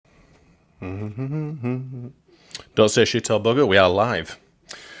Don't say shit or bugger. We are live.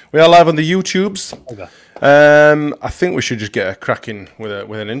 We are live on the YouTubes. Okay. I think we should just get a cracking with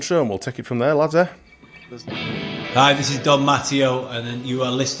an intro, and we'll take it from there, lads. Hi, this is Don Matteo, and then you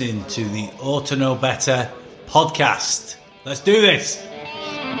are listening to the Ought to Know Better podcast. Let's do this.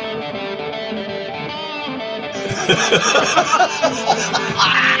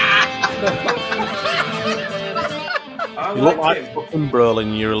 You look like fucking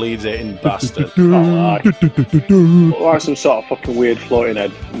Brolin, you're a Leeds eating bastard. Look like some sort of fucking weird floating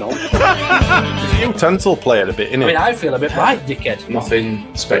head. No. You utensil player a bit, innit? I mean, I feel a bit right, dickhead.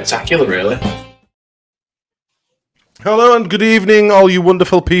 Nothing spectacular, really. Hello and good evening, all you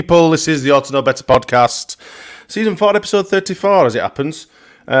wonderful people. This is the Ought to Know Better podcast, season 4, episode 34, as it happens.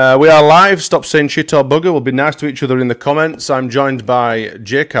 We are live. Stop saying shit or bugger. We'll be nice to each other in the comments. I'm joined by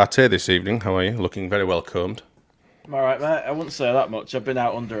Jay Cartier this evening. How are you? Looking very well combed. I'm all right, mate. I wouldn't say that much. I've been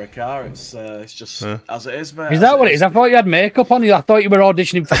out under a car. It's just as it is, mate. Is that what it is? I thought you had makeup on you. I thought you were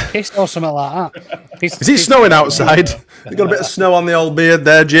auditioning for Kiss or something like that. Is it snowing outside? You got a bit of snow on the old beard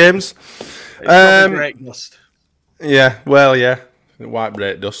there, James. It's probably great dust. Yeah, well, yeah. White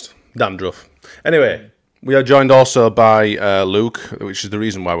brake dust. Dandruff. Anyway, we are joined also by Luke, which is the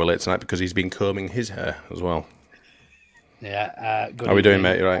reason why we're late tonight, because he's been combing his hair as well. Yeah. Good How are we doing,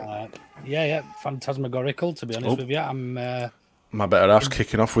 evening. mate? You right? Yeah. Phantasmagorical, to be honest with you. I'm. My better half's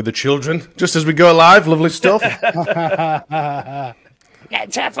kicking off with the children just as we go live. Lovely stuff.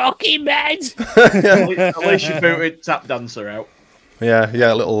 Get to fucking bed. At least you booted Tap Dancer out. Yeah.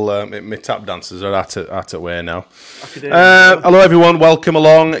 Little my tap dancers are at way now. Hello, everyone. Welcome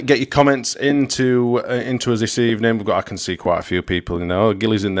along. Get your comments into us this evening. I can see quite a few people. You know,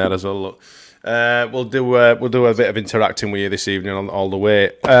 Gilly's in there as well. Look. We'll do a bit of interacting with you this evening on all the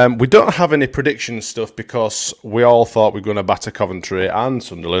way. We don't have any prediction stuff because we all thought we were going to batter Coventry and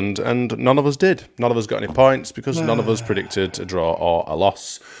Sunderland, and none of us did. None of us got any points because none of us predicted a draw or a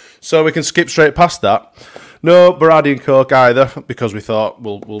loss. So we can skip straight past that. No Berardi and Coke either because we thought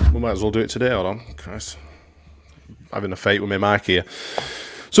we might as well do it today. Hold on, Christ, having a fight with my mic here.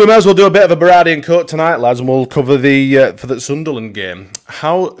 So we might as well do a bit of a Berardi and Coke tonight, lads, and we'll cover the for the Sunderland game.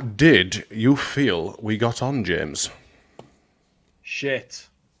 How did you feel we got on, James? Shit.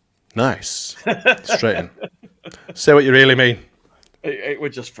 Nice. Straight in. Say what you really mean. It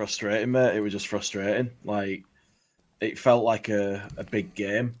was just frustrating, mate. It was just frustrating. Like, it felt like a big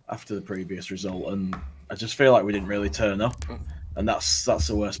game after the previous result, and I just feel like we didn't really turn up, and that's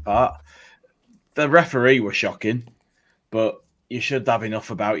the worst part. The referee was shocking, but you should have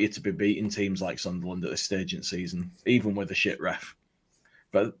enough about you to be beating teams like Sunderland at this stage in the season, even with a shit ref.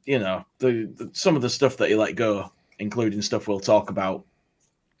 But, you know, some of the stuff that you let go, including stuff we'll talk about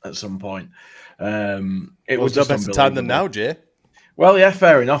at some point, it was just no better time than now, Jay. Well, yeah,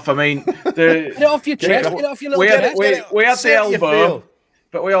 fair enough. I mean, Get it off your chest. Get it off your little chest. we had the elbow,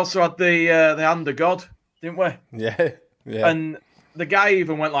 but we also had the hand of God, didn't we? Yeah. And the guy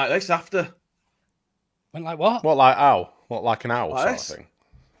even went like this after. Went like what? What, like ow? What, like an owl Like sort this? of thing?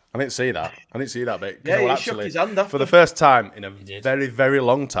 I didn't see that. bit. Yeah, he shook his hand after. For the first time in a very, very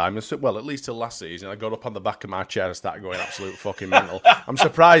long time, well, at least till last season, I got up on the back of my chair and started going absolute fucking mental. I'm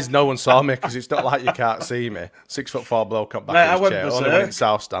surprised no one saw me because it's not like you can't see me. 6'4" bloke up back of his chair. Only went in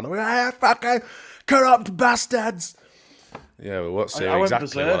South Stand. I went, hey, fucking corrupt bastards. Yeah, we won't say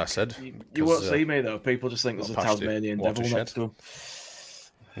exactly what I said. You won't see me, though. People just think there's a Tasmanian devil next to him.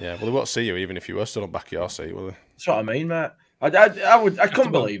 Yeah, well, they won't see you even if you were stood on back of your seat, will they? That's what I mean, mate. I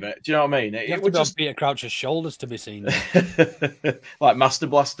couldn't believe it. Do you know what I mean? It would just be Peter Crouch's shoulders to be seen. Like Master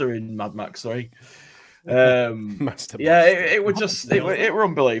Blaster in Mad Max 3. Yeah, it was just it were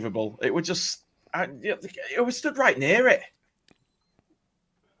unbelievable. It was just it was stood right near it.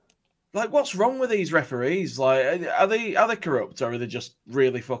 Like, what's wrong with these referees? Like, are they corrupt or are they just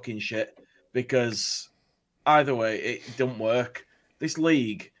really fucking shit? Because either way, it don't work. This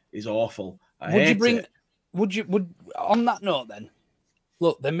league is awful. Would on that note then?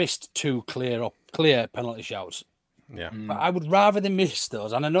 Look, they missed two clear penalty shouts. Yeah, but I would rather they miss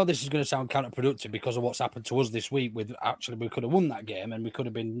those. And I know this is going to sound counterproductive because of what's happened to us this week. We could have won that game and we could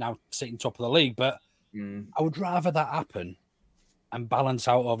have been now sitting top of the league. But I would rather that happen and balance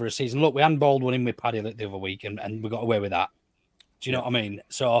out over a season. Look, we handballed one in with Paddy the other week and we got away with that. Do you know what I mean?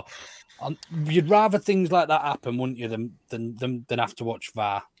 So you'd rather things like that happen, wouldn't you, than have to watch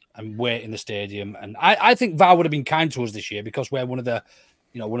VAR and wait in the stadium. And I think VAR would have been kind to us this year because we're one of the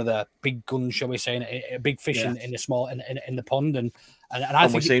big guns, shall we say, a big fish in the small in the pond, and I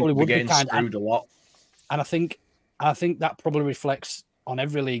think it probably would be kind. Screwed a lot. And I think that probably reflects on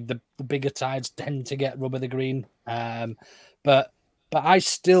every league. The bigger sides tend to get rub of the green, but I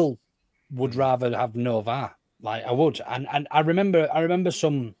still would rather have no VAR. Like I would, and I remember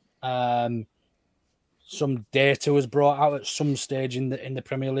some data was brought out at some stage in the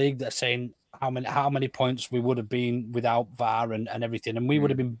Premier League that's saying how many points we would have been without VAR and everything, and we would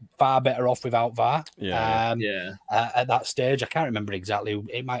have been far better off without VAR. At that stage, I can't remember exactly.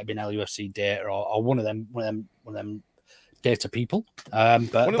 It might have been LUFC data or one of them data people.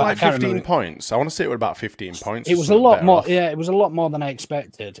 But like 15 points. I want to say it was about 15 points. It was a lot more. Yeah, it was a lot more than I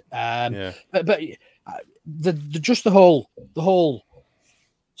expected. But the whole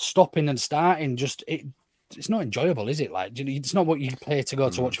stopping and starting it's not enjoyable, is it? Like, it's not what you play to go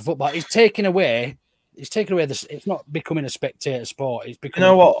to watch a football. It's taking away. It's not becoming a spectator sport. It's becoming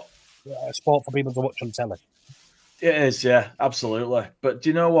a sport for people to watch on telly. It is, yeah, absolutely. But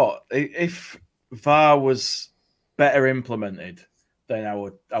do you know what? If VAR was better implemented, then I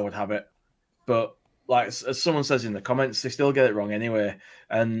would have it. But like as someone says in the comments, they still get it wrong anyway.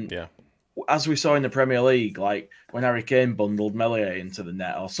 And as we saw in the Premier League, like when Harry Kane bundled Meslier into the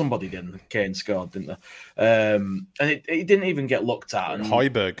net, or somebody did, and Kane scored, didn't they? And it didn't even get looked at. And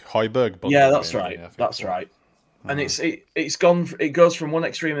Højbjerg. Yeah, that's right. That's right. And it goes from one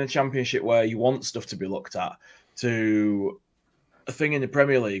extreme in the Championship where you want stuff to be looked at to a thing in the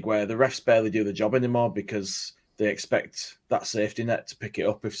Premier League where the refs barely do the job anymore because they expect that safety net to pick it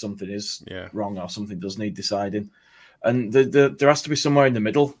up if something is wrong or something does need deciding. And there has to be somewhere in the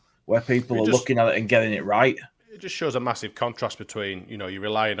middle where people are looking at it and getting it right. It just shows a massive contrast between, you're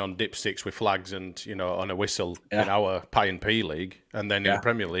relying on dipsticks with flags and, on a whistle in our pie and pea league. And then in the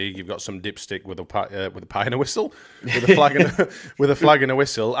Premier League, you've got some dipstick with a pie and a whistle, with a flag with a flag and a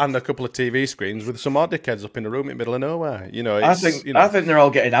whistle, and a couple of TV screens with some more dickheads up in the room in the middle of nowhere. I think they're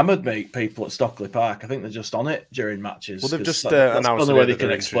all getting hammered, mate, people at Stockley Park. I think they're just on it during matches. Well, they've just announced the only way they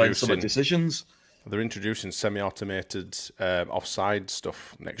can explain some of the decisions. They're introducing semi-automated offside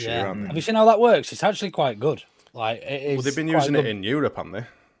stuff next year, aren't they? Have you seen how that works? It's actually quite good. Like it is. Well, they've been using it in Europe, haven't they?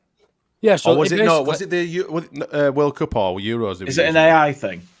 Yeah. So was it the World Cup or Euros? Is it an AI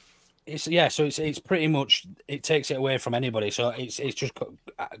thing? So it's pretty much, it takes it away from anybody. So it's just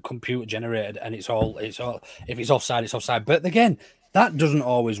computer generated, and it's all if it's offside, it's offside. But again, that doesn't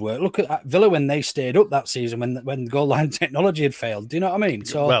always work. Look at Villa when they stayed up that season when goal line technology had failed. Do you know what I mean?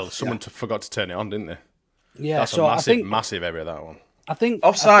 So someone forgot to turn it on, didn't they? Yeah. That's a massive area, that one. I think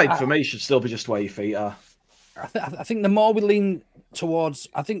offside for me should still be just where your feet are. I think the more we lean towards,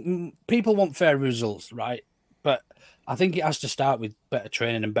 I think people want fair results, right? But I think it has to start with better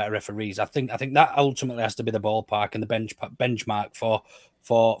training and better referees. I think that ultimately has to be the ballpark and the benchmark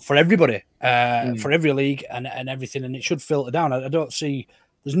for everybody, for every league and everything, and it should filter down. I don't see.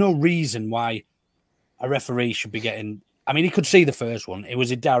 There's no reason why a referee should be getting. I mean, he could see the first one; it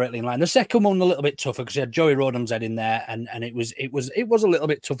was directly in line. The second one a little bit tougher because he had Joey Rodham's head in there, and it was a little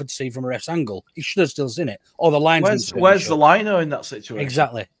bit tougher to see from a ref's angle. He should have still seen it. Or the linesman. Where's the liner in that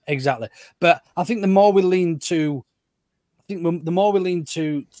situation? Exactly. But I think the more we lean to,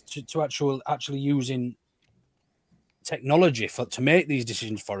 actually using technology to make these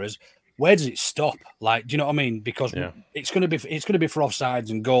decisions for us, where does it stop? Like, do you know what I mean? Because it's going to be for offsides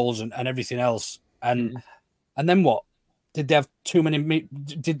and goals and everything else, and then what? Did they have too many?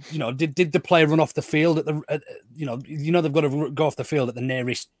 Did the player run off the field at the? They've got to go off the field at the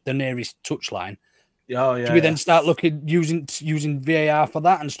nearest touch line. Do we then start using VAR for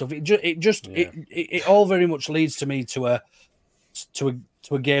that and stuff? It all very much leads to me to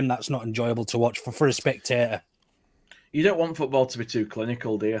a game that's not enjoyable to watch for a spectator. You don't want football to be too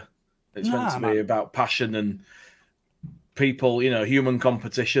clinical, do you? It's meant to be about passion and people, human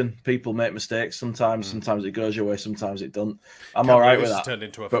competition. People make mistakes sometimes. Sometimes it goes your way, sometimes it doesn't. I'm all right with that. Turned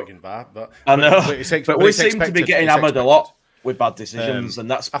into a frigging VAR, but I know. But we seem to be getting hammered a lot with bad decisions, and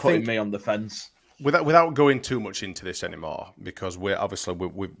that's putting me on the fence. Without going too much into this anymore, because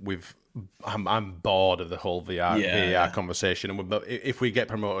I'm bored of the whole VAR conversation, and if we get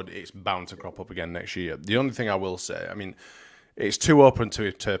promoted, it's bound to crop up again next year. The only thing I will say, I mean, it's too open to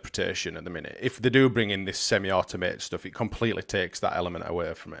interpretation at the minute. If they do bring in this semi-automated stuff, it completely takes that element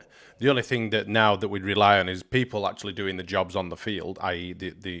away from it. The only thing that now that we'd rely on is people actually doing the jobs on the field, i.e.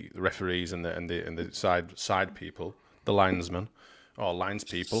 the referees and the side people, the linesmen. Or lines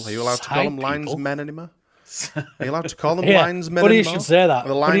people. Are you allowed to call them linesmen anymore? Are you allowed to call them linesmen anymore? But he should say that.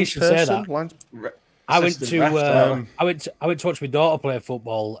 The lines person? I went to watch my daughter play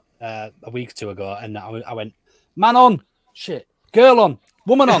football a week or two ago, and I went, man on, shit, girl on,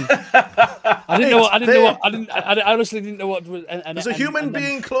 woman on. I honestly didn't know what was. There's a human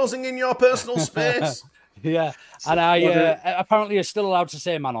being closing in your personal space. Yeah, and apparently you're still allowed to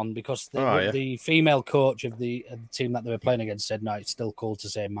say man on because the female coach of the team that they were playing against said no, it's still cool to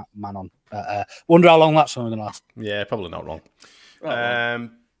say man on. Wonder how long that's going to last. Yeah, probably not long.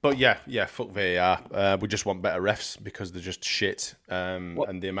 But yeah, fuck VAR. We just want better refs because they're just shit.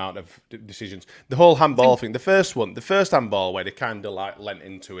 And the amount of decisions, the whole handball thing. The first handball where they kind of like lent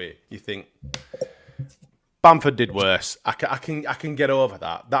into it. You think Bamford did worse. I can get over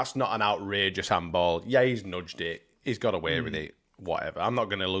that. That's not an outrageous handball. Yeah, he's nudged it. He's got away with it. Whatever. I'm not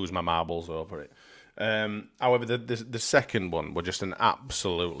going to lose my marbles over it. However, the second one were just an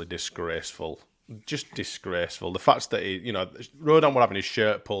absolutely disgraceful. Just disgraceful. The fact that Rodon were having his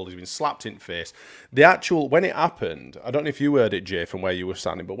shirt pulled, he's been slapped in the face. When it happened, I don't know if you heard it, Jay, from where you were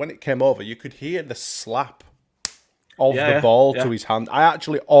standing, but when it came over, you could hear the slap of the ball to his hand. I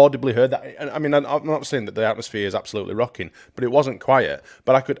actually audibly heard that. I mean, I'm not saying that the atmosphere is absolutely rocking, but it wasn't quiet.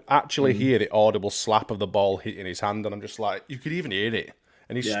 But I could actually hear the audible slap of the ball hitting his hand, and I'm just like, you could even hear it.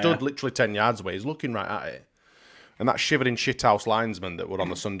 And he stood literally 10 yards away. He's looking right at it. And that shivering shithouse linesman that were on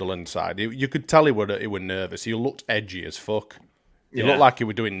the Sunderland side, you could tell he were nervous. He looked edgy as fuck. He looked like he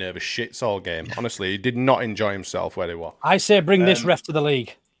were doing nervous shits all game. Honestly, he did not enjoy himself where he was. I say bring this ref to the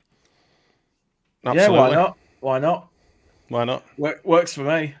league. Absolutely. Yeah, why not? Why not? Why not? Works for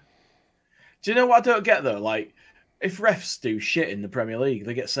me. Do you know what I don't get, though? Like, if refs do shit in the Premier League,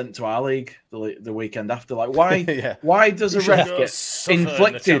 they get sent to our league the weekend after. Like, why? Why does a ref get inflicted?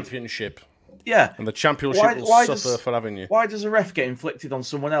 In the championship. Yeah. And the championship will suffer for having you. Why does a ref get inflicted on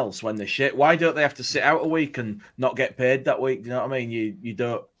someone else when they shit? Why don't they have to sit out a week and not get paid that week? Do you know what I mean? You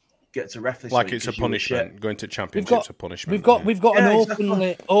don't get to ref this like week it's a punishment. Going to championship's a punishment. We've got an open.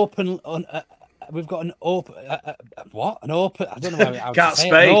 We've got an open. What? An open. I don't know how Can't to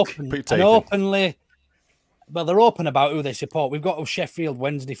say speak. An openly. Well, they're open about who they support. We've got a Sheffield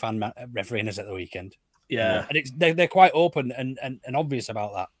Wednesday fan refereeing us at the weekend. Yeah, and they're quite open and obvious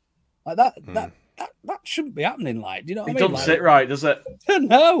about that. Like that shouldn't be happening. Like, do you know what I mean? It doesn't sit right, does it?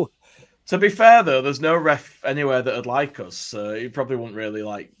 No. To be fair, though, there's no ref anywhere that would like us, so it probably wouldn't really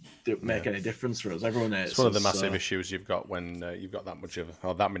make any difference for us. Everyone hates us. It's one of the massive issues you've got when you've got that much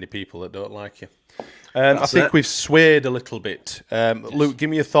or that many people that don't like you. I think we've swayed a little bit. Luke, give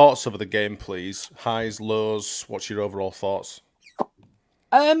me your thoughts over the game, please. Highs, lows. What's your overall thoughts?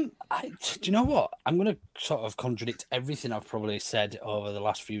 Do you know what? I'm going to sort of contradict everything I've probably said over the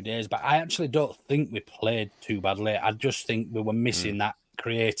last few days, but I actually don't think we played too badly. I just think we were missing that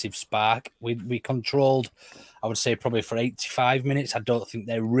creative spark. We controlled, I would say, probably for 85 minutes. I don't think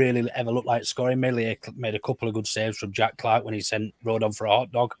they really ever looked like scoring. Melee made a couple of good saves from Jack Clark when he sent Rodon for a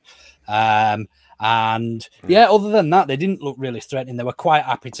hot dog. Other than that, they didn't look really threatening. They were quite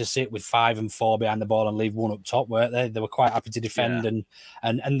happy to sit with 5 and 4 behind the ball and leave one up top, weren't they? They were quite happy to defend, and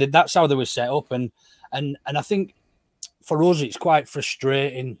that's how they were set up. And I think for us, it's quite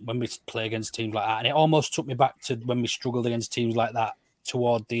frustrating when we play against teams like that. And it almost took me back to when we struggled against teams like that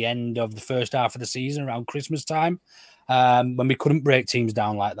toward the end of the first half of the season, around Christmas time, when we couldn't break teams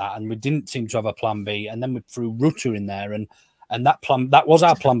down like that, and we didn't seem to have a plan B. And then we threw Rutter in there, and that was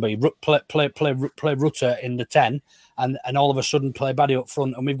our plan B. Play Rutter in the 10, and all of a sudden play Baddy up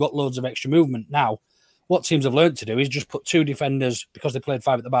front, and we've got loads of extra movement. Now, what teams have learned to do is just put 2 defenders, because they played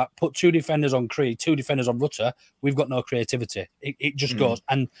 5 at the back, put 2 defenders on Creed, 2 defenders on Rutter. We've got no creativity. It just goes.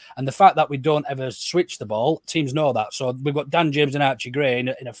 And the fact that we don't ever switch the ball, teams know that. So we've got Dan James and Archie Gray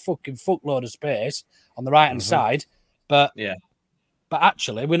in a fucking fuckload of space on the right-hand side. But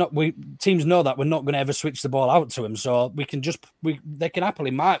actually, teams know that we're not going to ever switch the ball out to him, so we can they can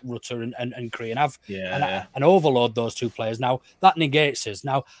happily mark Rutter and Cree and have and overload those 2 players. Now that negates us.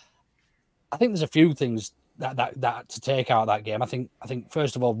 Now, I think there's a few things that to take out of that game. I think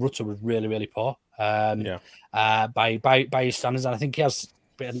first of all, Rutter was really, really poor. By his standards, and I think he has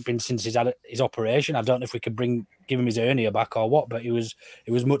been since he's had his operation. I don't know if we could give him his hernia back or what, but he was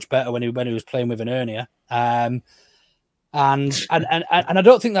much better when he was playing with an hernia. And I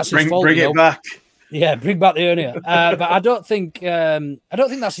don't think that's his fault. Bring it back. Yeah, bring back the hernia. But I don't think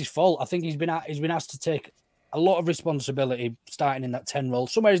that's his fault. I think he's been asked to take a lot of responsibility starting in that 10 role,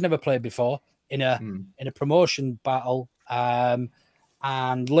 somewhere he's never played before, in a promotion battle,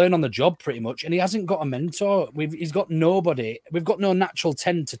 and learn on the job pretty much. And he hasn't got a mentor. He's got nobody. We've got no natural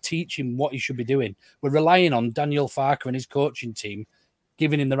 10 to teach him what he should be doing. We're relying on Daniel Farker and his coaching team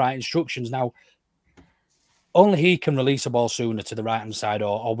giving him the right instructions. Now, only he can release a ball sooner to the right-hand side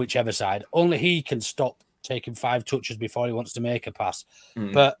or whichever side. Only he can stop taking 5 touches before he wants to make a pass.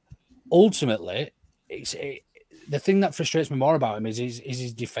 But ultimately, the thing that frustrates me more about him is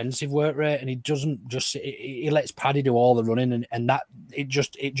his defensive work rate, and he doesn't just he lets Paddy do all the running, and that it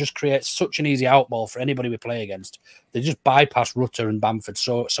just creates such an easy outball for anybody we play against. They just bypass Rutter and Bamford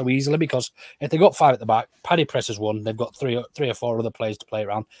so easily, because if they got 5 at the back, Paddy presses 1, they've got three or 4 other players to play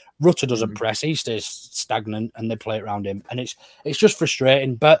around. Rutter doesn't press, he stays stagnant, and they play it around him, and it's just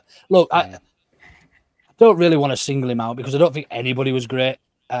frustrating. But look, I don't really want to single him out, because I don't think anybody was great.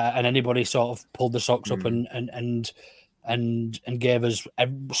 And anybody sort of pulled the socks up and gave us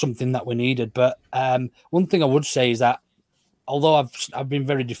something that we needed. But one thing I would say is that although I've been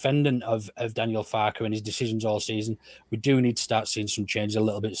very defendant of Daniel Farke and his decisions all season, we do need to start seeing some changes a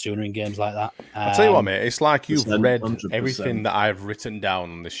little bit sooner in games like that. I'll tell you what, mate, it's like you've read 100%. Everything that I've written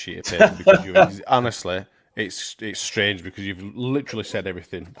down on this sheet of paper, because honestly, it's strange, because you've literally said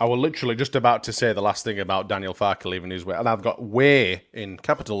everything. I was literally just about to say the last thing about Daniel Farke leaving his way, and I've got "way" in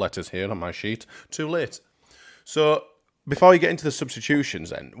capital letters here on my sheet. Too late. So before you get into the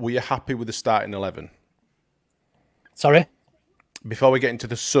substitutions, then, were you happy with the starting 11? Sorry? Before we get into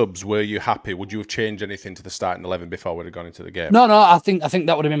the subs, were you happy? Would you have changed anything to the starting 11 before we'd have gone into the game? No, I think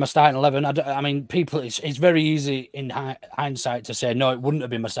that would have been my starting 11. I mean, people, it's very easy in hindsight to say, no, it wouldn't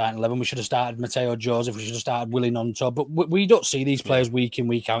have been my starting 11. We should have started Mateo Joseph. We should have started Willie on top. But we don't see these players week in,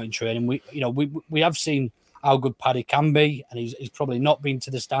 week out in training. We have seen how good Paddy can be, and he's probably not been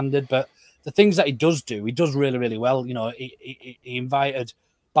to the standard. But the things that he does really, really well. He invited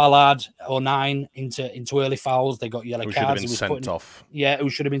Ballard 09 into early fouls. They got yellow cards. Who should have been sent off. Yeah, who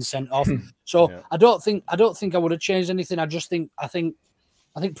should have been sent off. So yeah. I don't think I would have changed anything. I think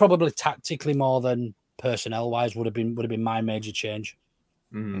probably tactically more than personnel wise would have been my major change.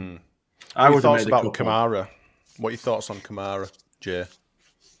 Mm. I would have made about Kamara. What are your thoughts on Kamara, Jay?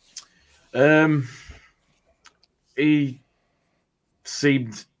 He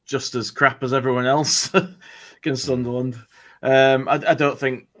seemed just as crap as everyone else against Sunderland. I don't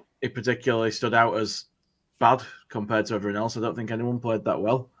think he particularly stood out as bad compared to everyone else. I don't think anyone played that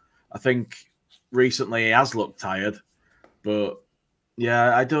well. I think recently he has looked tired, but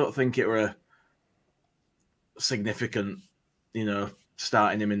yeah, I don't think it were significant,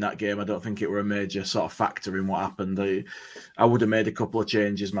 starting him in that game. I don't think it were a major sort of factor in what happened. I would have made a couple of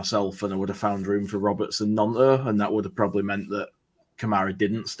changes myself, and I would have found room for Roberts and Nonto, and that would have probably meant that Kamara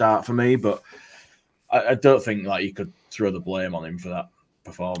didn't start for me, but I don't think you could throw the blame on him for that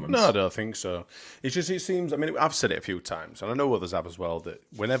performance. No, I don't think so. It seems, I mean, I've said it a few times, and I know others have as well, that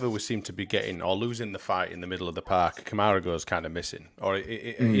whenever we seem to be getting or losing the fight in the middle of the park, Kamara goes kind of missing. Or,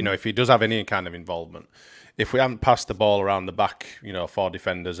 if he does have any kind of involvement, if we haven't passed the ball around the back, 4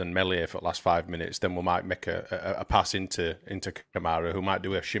 defenders and Melia for the last 5 minutes, then we might make a pass into Kamara, who might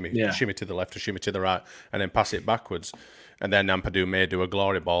do a shimmy to the left or shimmy to the right, and then pass it backwards. And then Ampadu may do a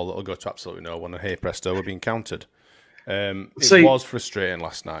glory ball that'll go to absolutely no one, and hey presto, we're being countered. It was frustrating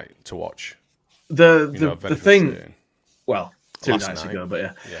last night to watch. The thing, well, 2 nights ago,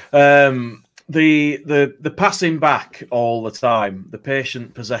 but yeah. The passing back all the time, the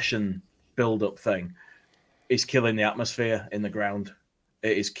patient possession build-up thing, is killing the atmosphere in the ground.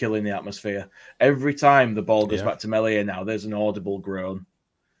 It is killing the atmosphere. Every time the ball goes back to Melia now, there's an audible groan,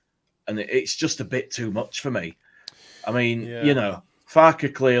 and it's just a bit too much for me. I mean,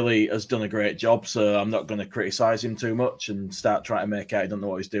 Farke clearly has done a great job, so I'm not going to criticise him too much and start trying to make out he doesn't know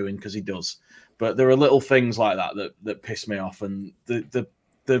what he's doing, because he does. But there are little things like that piss me off, and the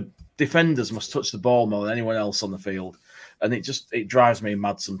defenders must touch the ball more than anyone else on the field, and it drives me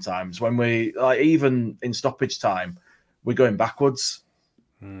mad sometimes when we even in stoppage time we're going backwards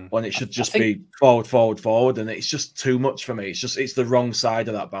when it should just be forward, and it's just too much for me. It's the wrong side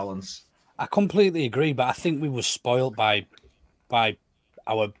of that balance. I completely agree, but I think we were spoiled by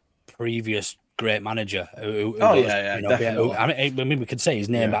our previous great manager. Definitely. I mean, we could say his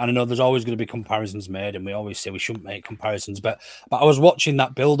name, but I know there's always going to be comparisons made, and we always say we shouldn't make comparisons. But I was watching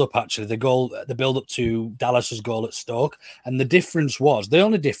that build-up, actually, the build-up to Dallas's goal at Stoke, and the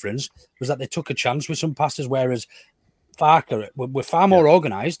only difference was that they took a chance with some passes, whereas Farke, we're far more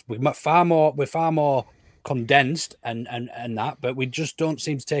organised, we're far more condensed and that, but we just don't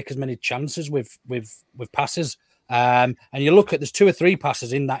seem to take as many chances with passes. And you look at, there's 2 or 3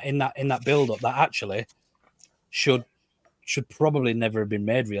 passes in that build up that actually should probably never have been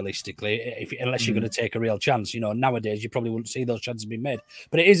made realistically, unless you're going to take a real chance. Nowadays you probably wouldn't see those chances being made.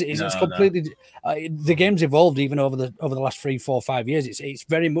 But it's completely the game's evolved even over the last 3, 4, 5 years. It's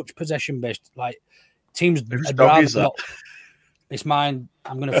very much possession based. Like teams would rather not. It's mine.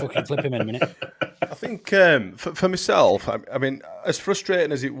 I'm going to fucking clip him in a minute. think for myself, I mean, as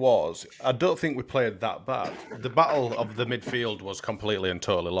frustrating as it was, I don't think we played that bad. The battle of the midfield was completely and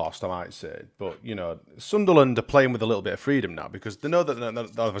totally lost, I might say. But, you know, Sunderland are playing with a little bit of freedom now because they know that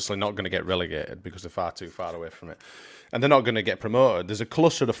they're obviously not going to get relegated because they're far too far away from it. And they're not going to get promoted. There's a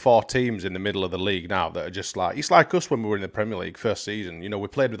cluster of 4 teams in the middle of the league now that are just like... It's like us when we were in the Premier League first season. You know, we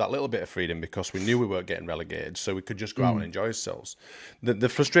played with that little bit of freedom because we knew we weren't getting relegated, so we could just go out and enjoy ourselves. The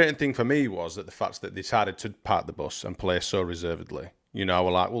frustrating thing for me was that the fact that they decided to park the bus and play so reservedly. You know,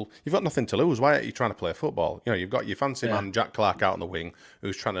 we're like, well, you've got nothing to lose. Why are you trying to play football? You know, you've got your fancy man, Jack Clark, out on the wing,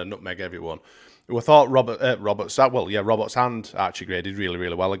 who's trying to nutmeg everyone. We thought Roberts and Archie Gray did really,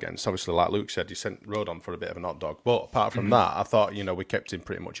 really well against. Obviously, like Luke said, he sent Rodon for a bit of a hot dog. But apart from that, I thought, you know, we kept him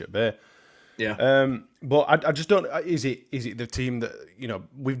pretty much at bay. Yeah. But I just don't... Is it the team that, you know,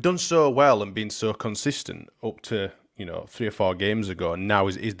 we've done so well and been so consistent up to, you know, 3 or 4 games ago, and now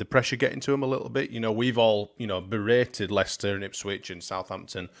is the pressure getting to them a little bit? You know, we've all, you know, berated Leicester and Ipswich and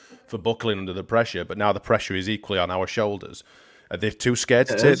Southampton for buckling under the pressure, but now the pressure is equally on our shoulders. Are they too scared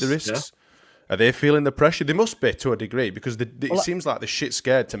to take the risks? Yeah. Are they feeling the pressure? They must be to a degree because it seems like they're shit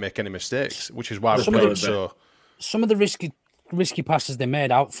scared to make any mistakes, which is why we're playing so. Some of the risky passes they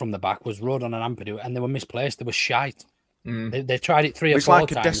made out from the back was Rodon and Ampadu, and they were misplaced. They were shite. They tried it 3 or 4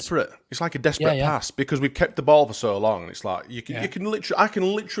 times. It's like a desperate pass because we've kept the ball for so long. It's like you can literally, I can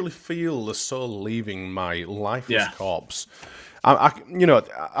literally feel the soul leaving my lifeless corpse. You know,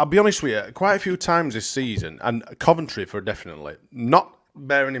 I'll be honest with you. Quite a few times this season, and Coventry for definitely not.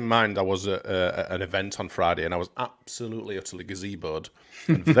 Bearing in mind, I was at an event on Friday and I was absolutely, utterly gazeboed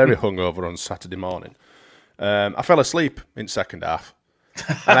and very hungover on Saturday morning. I fell asleep in second half,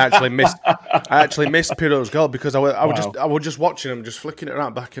 and I actually missed Pirro's goal because I was just watching him, just flicking it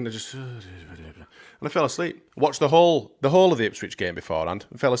around back, and I fell asleep. Watched the whole of the Ipswich game beforehand,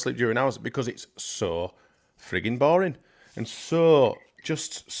 and fell asleep during hours because it's so frigging boring and so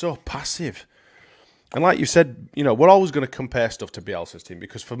passive. And like you said, you know, we're always going to compare stuff to Bielsa's team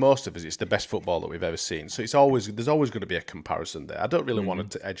because for most of us, it's the best football that we've ever seen. So there's always going to be a comparison there. I don't really want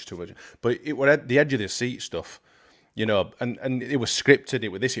it to edge too much, but it were at the edge of the seat stuff, you know, and it was scripted, it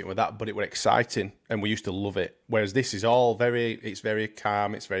was this, it was that, but it were exciting, and we used to love it. Whereas this is all it's very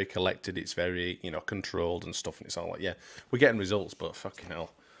calm, it's very collected, it's very, you know, controlled and stuff, and it's all like, yeah, we're getting results, but fucking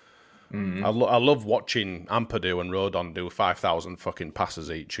hell. I love watching Ampadu and Rodon do 5,000 fucking passes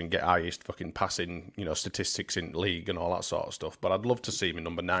each and get highest fucking passing, you know, statistics in league and all that sort of stuff. But I'd love to see my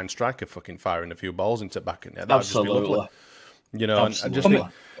number 9 striker fucking firing a few balls into back in there. That would just be lovely. You know, and just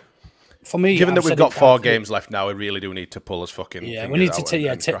for me, given that we've got 4 games left now, we really do need to pull us fucking. Yeah, we need to take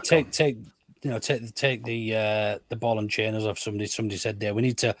the ball and chain, as somebody said there. We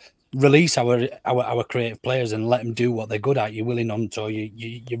need to release our creative players and let them do what they're good at. You're Willie Nonto,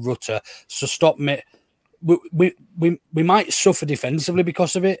 you Rutter. So stop me. We might suffer defensively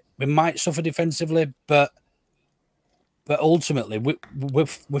because of it. We might suffer defensively, but ultimately we're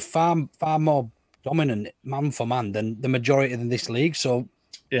far more dominant man for man than the majority of this league. So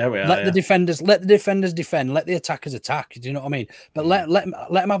yeah, we are. Let the defenders defend. Let the attackers attack. Do you know what I mean? But let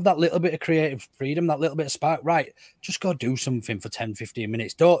them have that little bit of creative freedom, that little bit of spark. Right, just go do something for 10, 15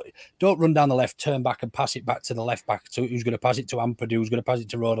 minutes. Don't run down the left, turn back and pass it back to the left back. So who's going to pass it to Ampadu? Who's going to pass it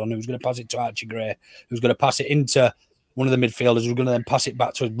to Rodon? Who's going to pass it to Archie Gray? Who's going to pass it into one of the midfielders? Who's going to then pass it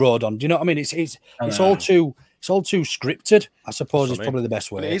back to Rodon? Do you know what I mean? It's all too scripted. I suppose is probably the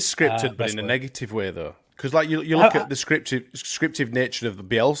best way. It is scripted, but in a negative way though. Because like you look at the scriptive nature of the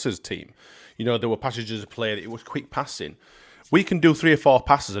Bielsa's team, you know, there were passages of play that it was quick passing. We can do 3 or 4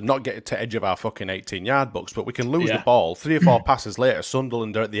 passes and not get to edge of our fucking 18-yard box, but we can lose the ball 3 or 4 passes later.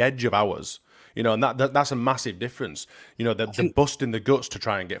 Sunderland are at the edge of ours, you know, and that's a massive difference. You know, they're busting the guts to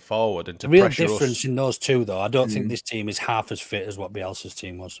try and get forward and to real pressure difference us. In those two, though. I don't think this team is half as fit as what Bielsa's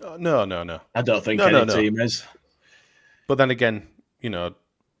team was. No. I don't think any team is. But then again, you know,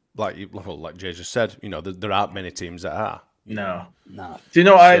 like Jay just said, you know, there aren't many teams that are. No. Do you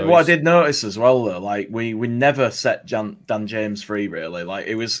know what I did notice as well though? Like we never set Dan James free really. Like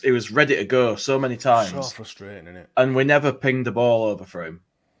it was ready to go so many times. So frustrating, isn't it? And we never pinged the ball over for him.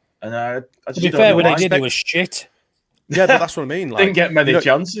 And I just to be fair, when they did, it was shit. Yeah, but that's what I mean. Like, didn't get many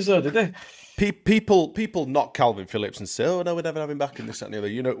chances though, did they? People knock Calvin Phillips and say, "Oh no, we'd never have him back in this that, and the other."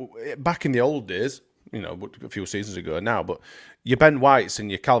 You know, back in the old days. You know, a few seasons ago now, but your Ben Whites and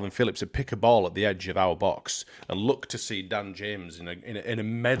your Calvin Phillips would pick a ball at the edge of our box and look to see Dan James in a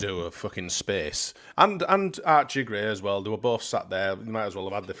meadow of fucking space, and Archie Gray as well. They were both sat there. They might as well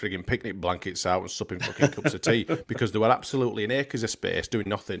have had the frigging picnic blankets out and supping fucking cups of tea because they were absolutely in acres of space doing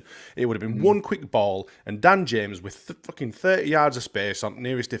nothing. It would have been one quick ball, and Dan James with fucking 30 yards of space on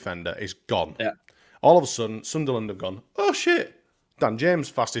nearest defender is gone. Yeah. All of a sudden, Sunderland have gone, oh shit, Dan James,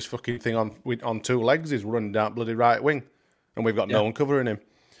 fastest fucking thing on 2 legs, is running down bloody right wing, and we've got no one covering him.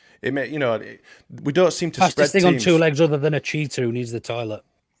 We don't seem to fastest spread thing teams. on 2 legs other than a cheetah who needs the toilet.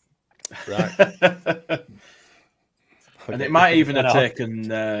 Right. And it might even have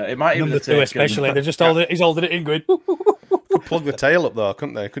taken. It might even Number have 2 taken. especially. They're just holding. He's holding it in, going. Could plug the tail up though,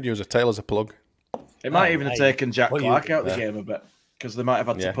 couldn't they? Could use a tail as a plug. It might even have taken Jack Clark out of the Yeah. game a bit, because they might have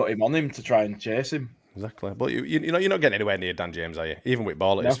had to put him on him to try and chase him. Exactly. But you know, you're not getting anywhere near Dan James, are you? Even with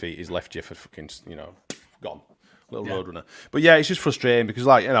ball at his feet, he's left you for fucking, gone. Little road runner. But yeah, it's just frustrating because,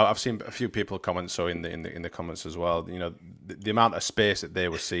 like, I've seen a few people comment in the comments as well. The amount of space that they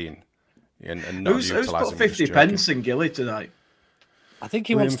were seeing and not Who's utilising. put 50 pence in Gilly tonight? I think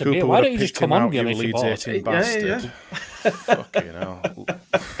he Liam wants to Cooper be. would Why have don't you just picked come him on, out, Gilly? you if you want? Leeds-hating bastard. Fucking hell.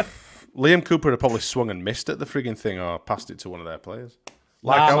 Liam Cooper would have probably swung and missed at the frigging thing or passed it to one of their players.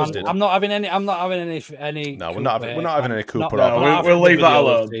 Like ours did. I'm not having any. I'm not having any. No, we're not having any Cooper. We'll leave that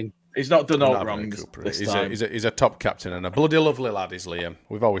alone. He's not done all wrong this time. He's a top captain and a bloody lovely lad, is Liam.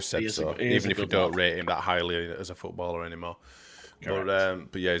 We've always said so, even if we don't lad. rate him that highly as a footballer anymore.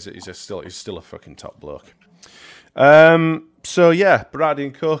 But yeah, he's still a fucking top bloke. So yeah, Brady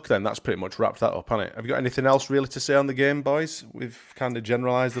and Coke. Then that's pretty much wrapped that up, hasn't it? Have you got anything else really to say on the game, boys? We've kind of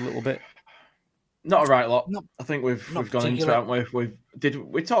generalised a little bit. Not a right lot. I think we've gone into it, haven't we?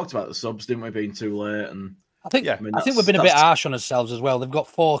 We talked about the subs, didn't we? Being too late, and I think we've been a bit harsh on ourselves as well. They've got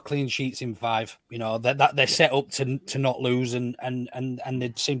 4 clean sheets in 5. That they're set up to not lose, and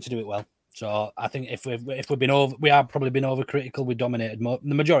they seem to do it well. So I think if we've been over, we have probably been overcritical. We dominated the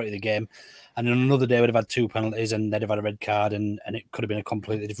majority of the game, and on another day we'd have had 2 penalties and they'd have had a red card, and it could have been a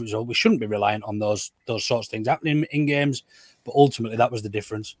completely different result. We shouldn't be reliant on those sorts of things happening in games, but ultimately that was the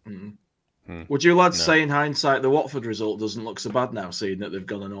difference. Would you lads say in hindsight the Watford result doesn't look so bad now, seeing that they've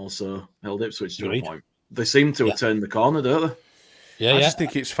gone and also held Ipswich to a point? They seem to have turned the corner, don't they? I just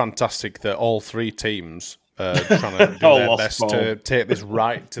think it's fantastic that all 3 teams are trying to do their best to take this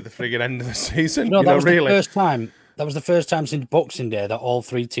right to the friggin' end of the season. That was the first time. That was the first time since Boxing Day that all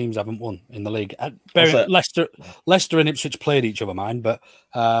 3 teams haven't won in the league. Leicester and Ipswich played each other, but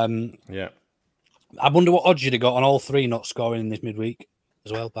yeah. I wonder what odds you'd have got on all 3 not scoring in this midweek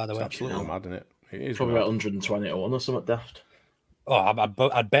as well. By the way, Absolutely mad, isn't it? It is probably about 120 to 1 or something daft. Oh,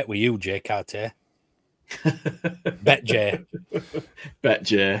 I'd bet with you, Jay Cartier. Bet Jay.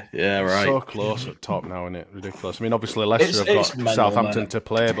 Yeah, right. So close at top now, isn't it? Ridiculous. I mean, obviously Leicester have got Southampton to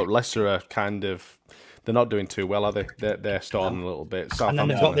play, but Leicester are they're not doing too well, are they? They're stalling a little bit. And then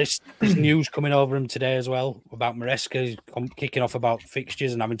they've got this news coming over them today as well about Maresca kicking off about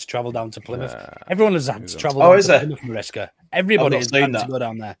fixtures and having to travel down to Plymouth. Everyone has had to travel down to Plymouth, Maresca. Everybody has had to go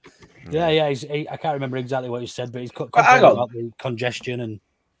down there. Yeah. I can't remember exactly what he said, but he's complaining about the congestion and.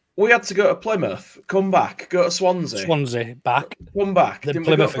 We had to go to Plymouth, come back, go to Swansea, back, come back. Then Didn't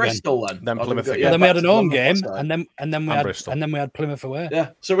Plymouth we go to Bristol then? Then Plymouth again. Then we had an home game, and then we had Plymouth away. Yeah,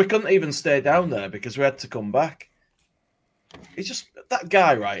 so we couldn't even stay down there because we had to come back. He's just that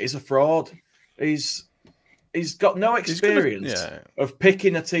guy, right? He's a fraud. He's got no experience of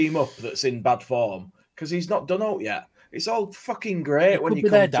picking a team up that's in bad form because he's not done out yet. It's all fucking great when you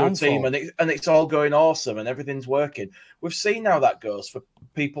come to a team and it's all going awesome and everything's working. We've seen how that goes for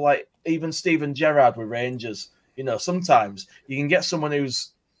people like even Steven Gerrard with Rangers. Sometimes you can get someone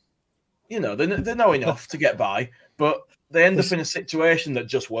who's, they know enough to get by, but they end up in a situation that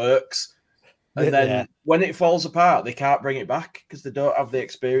just works. And then when it falls apart, they can't bring it back because they don't have the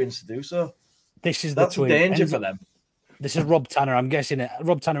experience to do so. That's the danger for them. This is Rob Tanner. I'm guessing it.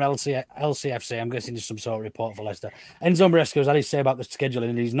 Rob Tanner, LCFC. I'm guessing it's some sort of report for Leicester. Enzo Maresca had his say about the scheduling,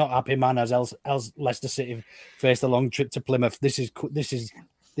 and he's not happy, man. As Leicester City face the long trip to Plymouth. This is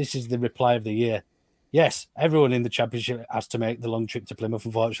the reply of the year. Yes, everyone in the Championship has to make the long trip to Plymouth,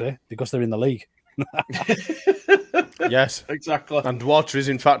 unfortunately, because they're in the league. Yes, exactly. And water is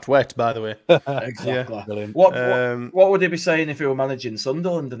in fact wet, by the way. Exactly. Yeah. What would he be saying if he were managing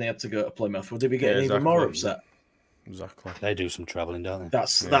Sunderland and he had to go to Plymouth? Would he be getting even more upset? Exactly. They do some travelling, don't they?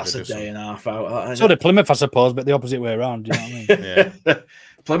 That's a day and a half out. So did Plymouth, I suppose, but the opposite way around. Do you know what I mean?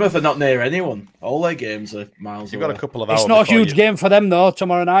 Plymouth are not near anyone. All their games are miles away. Got a couple of hours. It's not a huge game for them though.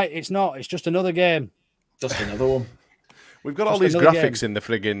 Tomorrow night, it's not. It's just another game. Just another one. We've got all these graphics in the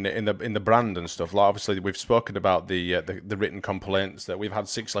friggin' in the brand and stuff. Like obviously, we've spoken about the written complaints that we've had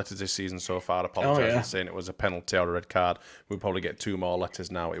 6 letters this season so far. Apologising, saying it was a penalty or a red card. We'll probably get 2 more letters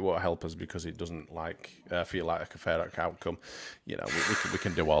now. It won't help us because it doesn't feel like a fair outcome. We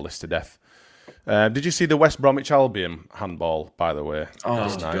can do all this to death. Did you see the West Bromwich Albion handball? By the way,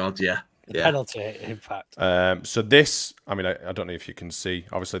 God, yeah. penalty, in fact. So this, I mean, I don't know if you can see.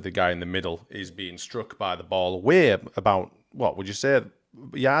 Obviously, the guy in the middle is being struck by the ball away about, what would you say,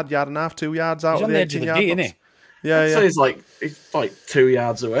 yard and a half, 2 yards out He's of on the the edge of 18 the yard D, box. isn't he? Yeah, So he's like 2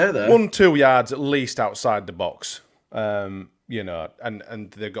 yards away there. 1-2 yards at least outside the box. You know,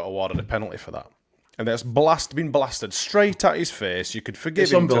 and they've got awarded a penalty for that. And that's been blasted straight at his face. You could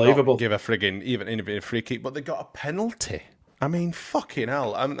forgive him to not give a frigging even a free kick, but they got a penalty. I mean, fucking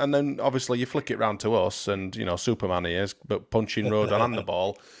hell. And then obviously you flick it round to us, and you know, Superman he is, but punching Rodon and the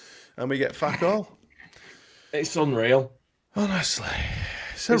ball, and we get fuck all. It's unreal. Honestly,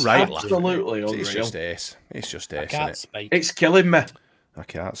 it's absolutely unreal. It's just ace. It's just ace. I can't speak. It's killing me. I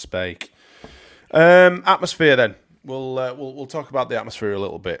can't speak. Atmosphere then. We'll talk about the atmosphere a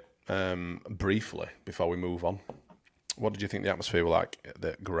little bit briefly before we move on. What did you think the atmosphere was like at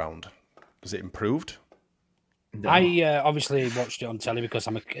the ground? Has it improved? No. I obviously watched it on telly because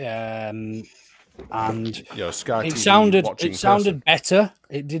I'm a and Sky it TV sounded better.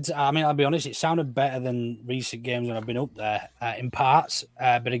 It did. I mean, I'll be honest, it sounded better than recent games when I've been up there in parts.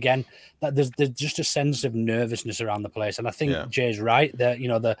 But again, there's just a sense of nervousness around the place, and I think Jay's right. That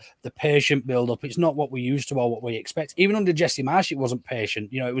the patient build up. It's not what we used to or what we expect. Even under Jesse Marsh, it wasn't patient.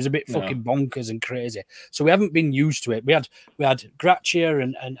 It was a bit fucking bonkers and crazy. So we haven't been used to it. We had Gracia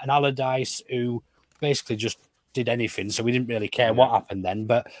and Allardyce who basically just did anything, so we didn't really care what happened then.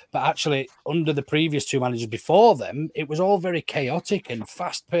 But actually, under the previous two managers before them, it was all very chaotic and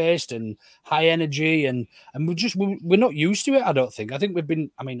fast paced and high energy, and we're not used to it. I don't think. I think we've been.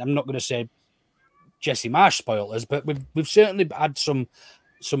 I mean, I'm not going to say Jesse Marsh spoiled us, but we've certainly had some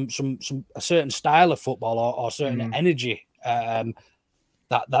a certain style of football or certain energy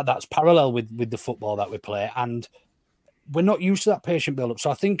that's parallel with the football that we play, and we're not used to that patient build-up.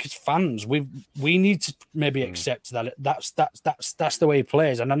 So I think as fans, we need to maybe accept that that's the way he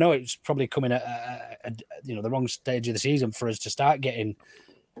plays. And I know it's probably coming at the wrong stage of the season for us to start to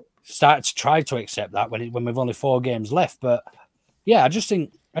try to accept that when we've only 4 games left. But yeah, I just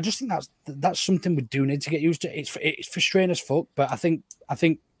think that's something we do need to get used to. It's frustrating as fuck, but I think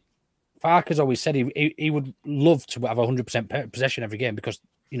Farker's always said he would love to have 100% possession every game because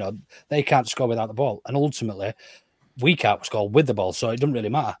they can't score without the ball, and ultimately we can't score with the ball, so it doesn't really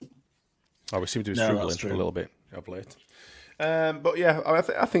matter. We seem to be struggling a little bit of late. But yeah,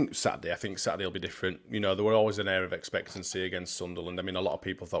 I think Saturday will be different. There were always an air of expectancy against Sunderland. I mean, a lot of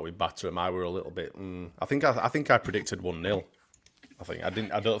people thought we'd batter them. I were a little bit. I think I predicted 1-0.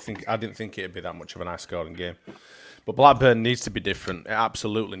 I didn't think it'd be that much of a nice scoring game. But Blackburn needs to be different. It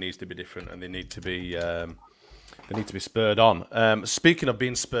absolutely needs to be different, and they need to be. They need to be spurred on. Speaking of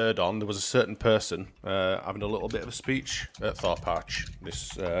being spurred on, there was a certain person having a little bit of a speech at Thorpe Arch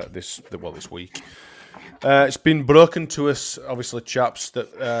this week. It's been broken to us, obviously, chaps, that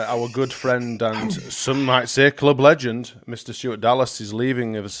our good friend and some might say club legend, Mr. Stuart Dallas, is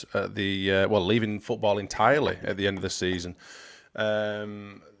leaving us at leaving football entirely at the end of the season.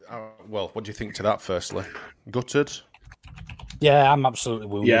 What do you think to that? Firstly, gutted. Yeah, I'm absolutely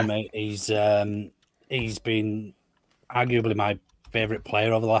wounded, mate. He's been arguably my favourite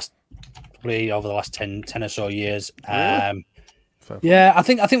player over the last 10 or so years. I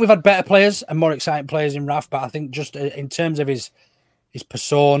think we've had better players and more exciting players in Raf, but I think just in terms of his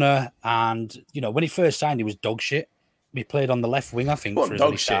persona and when he first signed, he was dog shit. He played on the left wing, I think. For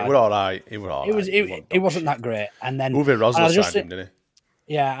dog shit. We're all right. It wasn't that great. And then Uwe Rosler signed him, didn't he?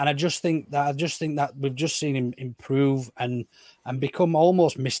 Yeah, and I just think that we've just seen him improve and become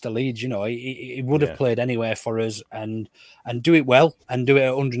almost Mr. Leeds. He would have played anywhere for us and do it well and do it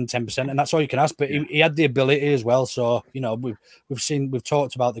at 110%, and that's all you can ask. But he had the ability as well. So we've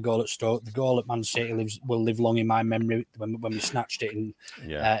talked about the goal at Stoke, the goal at Man City will live long in my memory when we snatched it in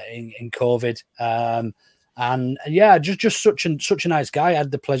COVID. And just such a nice guy. I had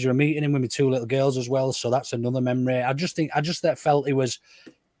the pleasure of meeting him with my 2 little girls as well. So that's another memory. I just felt it was.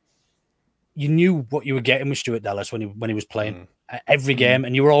 You knew what you were getting with Stuart Dallas when he was playing every game,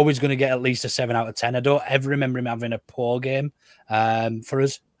 and you were always going to get at least a 7 out of 10. I don't ever remember him having a poor game for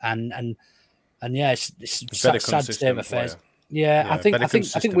us. And it's sad state of affairs. I think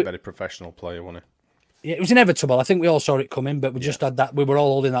very professional player, wasn't he? Yeah, it was inevitable. I think we all saw it coming, but we just had that. We were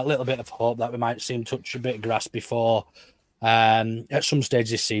all holding that little bit of hope that we might see him touch a bit of grass before at some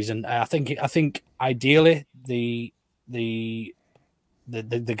stage this season. I think ideally the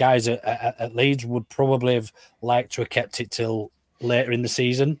guys at Leeds would probably have liked to have kept it till later in the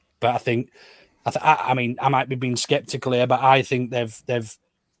season, but I might be being sceptical here, but I think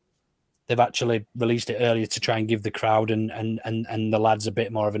they've actually released it earlier to try and give the crowd and the lads a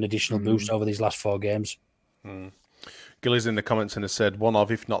bit more of an additional boost over these last 4 games. Gilly's in the comments and has said one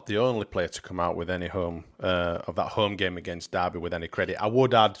of, if not the only player to come out with any of that home game against Derby with any credit. I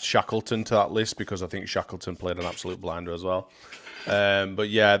would add Shackleton to that list because I think Shackleton played an absolute blinder as well. But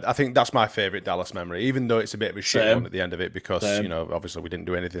yeah, I think that's my favourite Dallas memory, even though it's a bit of a shit one at the end of it because, you know, obviously we didn't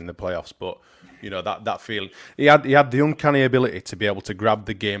do anything in the playoffs, but, you know, that feeling. He had the uncanny ability to be able to grab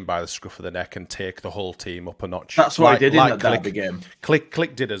the game by the scruff of the neck and take the whole team up a notch. That's what he did in that Derby game.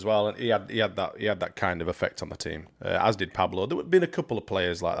 Click did as well, and he had that kind of effect on the team, as did Pablo. There have been a couple of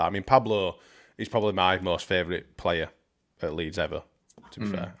players like that. I mean, Pablo is probably my most favourite player at Leeds ever, to be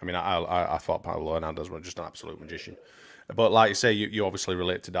fair. I mean, I thought Pablo Hernandez was just an absolute magician. But like you say, you obviously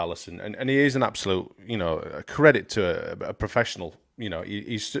relate to Dallas, and he is an absolute, you know, a credit to a professional. You know,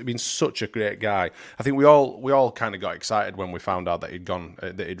 he's been such a great guy. I think we all kind of got excited when we found out that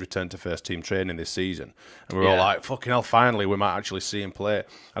he'd returned to first team training this season, and we were all like, "Fucking hell! Finally, we might actually see him play."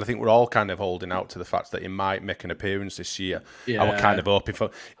 And I think we're all kind of holding out to the fact that he might make an appearance this year. Yeah. I were kind of hoping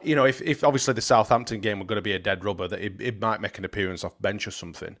for, you know, if obviously the Southampton game were going to be a dead rubber, that he might make an appearance off bench or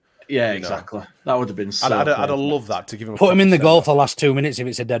something. Yeah, exactly. That would have been so I'd have loved that to give him. Put him in the goal for the last 2 minutes if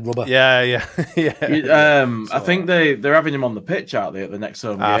it's a dead rubber. Yeah. I think they're having him on the pitch, aren't they, at the next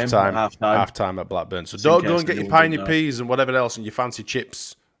home game? Half time at Blackburn. So don't go and get your pie and your peas and whatever else and your fancy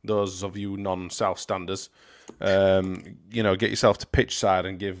chips. Those of you non-South standers, you know, get yourself to pitch side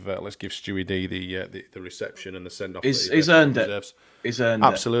and let's give Stewie D the reception and the send off. He's earned it. He's earned it.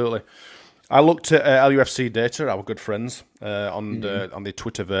 Absolutely. I looked at LUFC data, our good friends, on the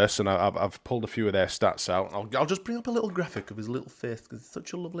Twitterverse, and I've pulled a few of their stats out. I'll just bring up a little graphic of his little face because he's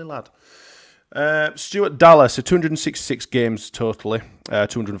such a lovely lad. Stuart Dallas, 266 games totally,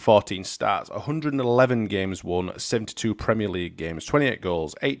 214 starts, 111 games won, 72 Premier League games, 28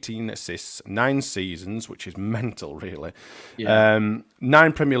 goals, 18 assists, 9 seasons, which is mental, really. Yeah.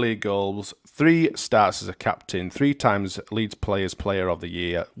 9 Premier League goals, 3 starts as a captain, 3 times Leeds Players Player of the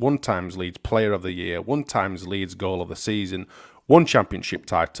Year, 1 times Leeds Player of the Year, 1 times Leeds Goal of the Season, 1 Championship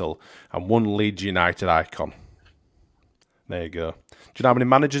title, and 1 Leeds United icon. There you go. Do you know how many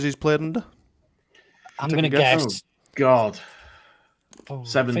managers he's played under? I'm going to guess. Oh, God.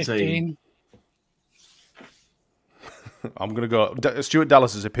 17. 15. I'm going to go. Stuart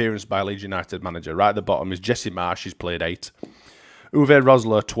Dallas's appearance by Leeds United manager. Right at the bottom is Jesse Marsh. He's played 8. Uwe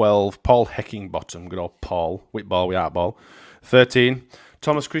Rosler, 12. Paul Heckingbottom. Good old Paul. Whitball, we outball. 13.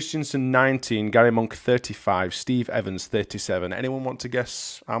 Thomas Christensen, 19. Gary Monk, 35. Steve Evans, 37. Anyone want to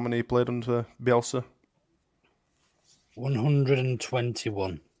guess how many he played under Bielsa?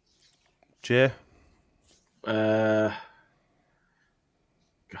 121. Jay? I'll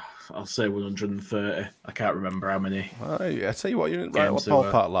say 130. I can't remember how many. I tell you what, you're in right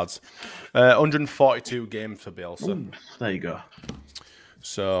ballpark, lads. 142 games for Bielsa. Ooh, there you go.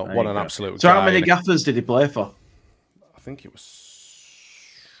 So what an absolute. So how many gaffers did he play for? I think it was.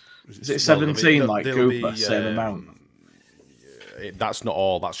 Is it 17 like Cooper? Same amount. That's not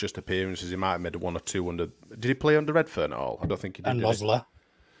all. That's just appearances. He might have made 1 or 2 under. Did he play under Redfern at all? I don't think he did. And Rosler.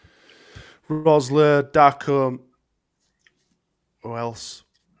 Rosler, Darko. Who else?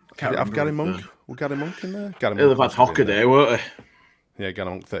 Have Gary Monk? Will Gary Monk in there? He'll have had Hockaday, won't he? Yeah, Gary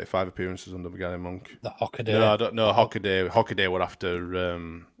Monk, 35 appearances under Gary Monk. The Hockaday. No, I don't know. Hockaday were after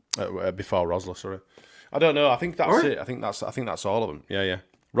before Rosler. Sorry, I don't know. I think that's it. I think that's all of them. Yeah.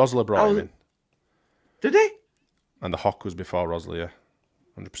 Rosler brought him in. Did he? And the Hock was before Rosler. Yeah,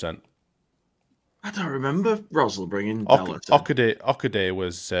 100%. I don't remember Rosler bringing Dallas. Hockaday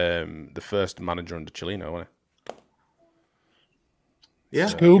was the first manager under Chilino, wasn't he? Yeah,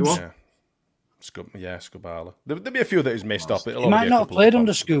 Scoobs. Yeah, Scubala. There'll be a few that he's missed off. He might not have played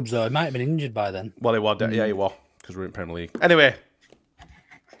under Scoobs though. He might have been injured by then. Well, he was. Yeah, he was because we're in Premier League. Anyway,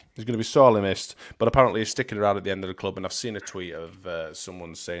 he's going to be sorely missed. But apparently, he's sticking around at the end of the club. And I've seen a tweet of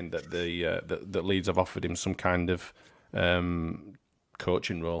someone saying that that Leeds have offered him some kind of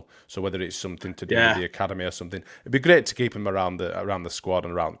coaching role. So whether it's something to do with the academy or something, it'd be great to keep him around the squad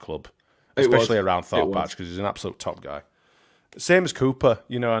and around the club, especially around Thorpe Patch because he's an absolute top guy. Same as Cooper,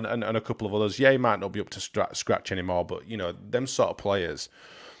 you know, and a couple of others. Yeah, he might not be up to scratch anymore, but, you know, them sort of players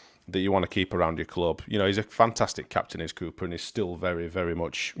that you want to keep around your club. You know, he's a fantastic captain, is Cooper, and he's still very, very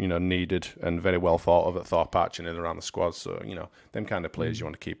much, you know, needed and very well thought of at Thorpe Patch and in and around the squad. So, you know, them kind of players you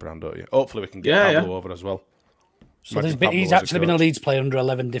want to keep around, don't you? Hopefully we can get Pablo over as well. So he's actually been a Leeds player under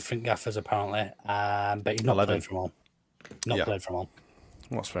 11 different gaffers, apparently, but he's not 11. Played from all. Played from all.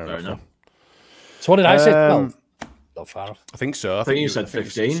 That's fair enough. So what did I say? 12? Not far off. I think so. I think you said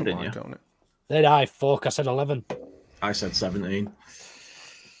 15, didn't you? Did I? Fuck, I said 11. I said 17.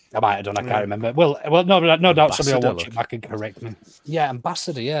 I might have done, I can't remember. Well, no doubt somebody will watch it back and correct me. Yeah,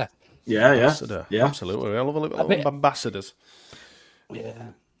 Ambassador, yeah. Yeah, Ambassador. yeah. Absolutely. I love a little ambassadors. Yeah.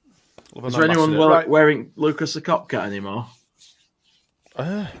 Is there anyone wearing Lucas the Copcat anymore?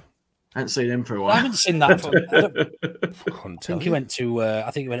 I haven't seen him for a while. I haven't seen that. I think he went to.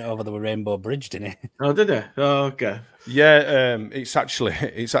 I think he went over the Rainbow Bridge, didn't he? Oh, did he? Oh, okay. Yeah, it's actually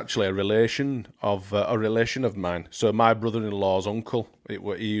a relation of mine. So my brother-in-law's uncle,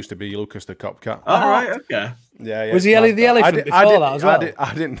 he used to be Lucas the Copcat. Oh, right, okay. Yeah. Was he the elephant before that as well?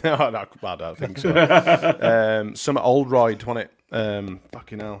 I didn't know that. I don't think so. Some old Royd, wasn't it?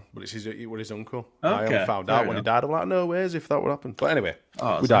 Fucking hell. But it was his uncle. Okay, I only found out when he died. I'm like, no ways if that would happen. But anyway,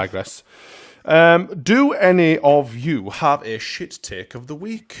 we digress. Do any of you have a shit take of the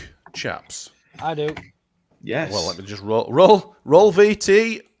week, chaps? I do. Yes. Well, let me just roll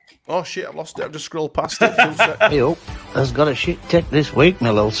VT. Oh shit, I've lost it. I've just scrolled past it. Hey, has got a shit take this week,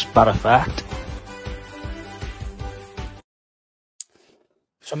 my little sparrow-fact.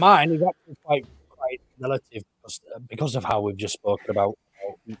 So mine is actually quite relative because of how we've just spoken about.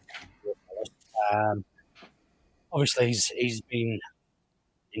 Obviously, he's been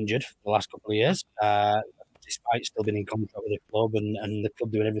injured for the last couple of years, despite still being in contract with the club and the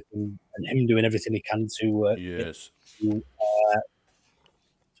club doing everything and him doing everything he can to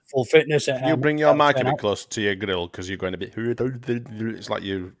full fitness. You bring your mic a bit closer to your grill because you're going to be. It's like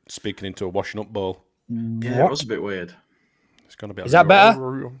you're speaking into a washing up bowl. Yeah, it was a bit weird. It's going to be. Is that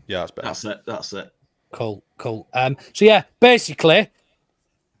better? Yeah, that's better. That's it. Cool. So yeah, basically,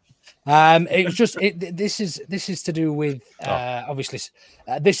 it was just this is to do with obviously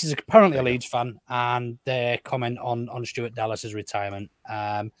this is apparently a Leeds fan and their comment on Stuart Dallas's retirement.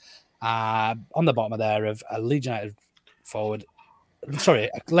 On the bottom of there of a Leeds United forward. Sorry,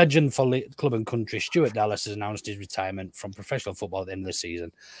 a legend for club and country. Stuart Dallas has announced his retirement from professional football at the end of the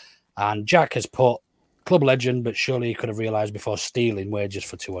season, and Jack has put club legend, but surely he could have realised before stealing wages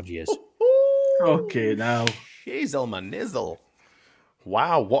for 2 odd years. Okay, now. Shizzle my nizzle.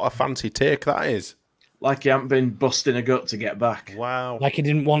 Wow, what a fancy take that is. Like he hasn't been busting a gut to get back. Wow. Like he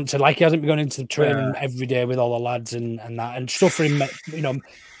didn't want to, like he hasn't been going into the training every day with all the lads and that, and suffering,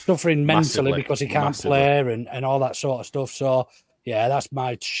 suffering mentally because he can't play and all that sort of stuff. So, yeah, that's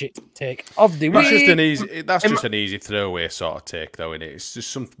my shit take of the week. That's just an easy throwaway sort of take, though, isn't it? It's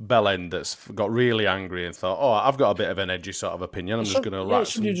just some bellend that's got really angry and thought, oh, I've got a bit of an edgy sort of opinion. I'm just going to write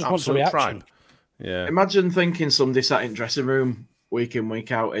some absolute tribe. Yeah. Imagine thinking somebody sat in dressing room week in,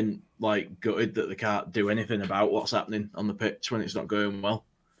 week out and like gutted that they can't do anything about what's happening on the pitch when it's not going well.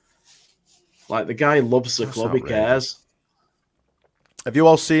 Like the guy loves the club, he cares. Have you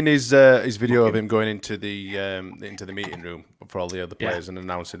all seen his video of him going into the meeting room for all the other players and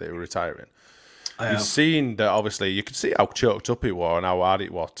announcing that he was retiring? You've seen that, obviously, you could see how choked up he was and how hard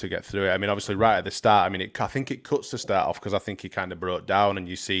it was to get through it. I mean, obviously, right at the start, I mean, I think it cuts the start off because I think he kind of broke down, and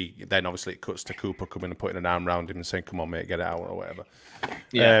you see, then obviously it cuts to Cooper coming and putting an arm around him and saying, come on, mate, get it out or whatever.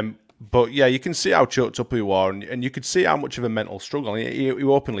 Yeah. But yeah, you can see how choked up he was, and you could see how much of a mental struggle. He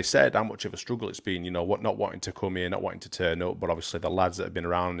openly said how much of a struggle it's been, not wanting to come here, not wanting to turn up, but obviously the lads that have been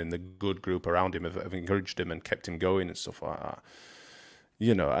around in the good group around him have encouraged him and kept him going and stuff like that.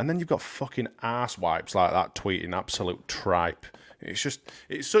 And then you've got fucking arse wipes like that tweeting absolute tripe.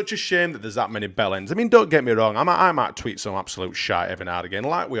 It's such a shame that there's that many bellends. I mean, don't get me wrong, I might tweet some absolute shite every now and again,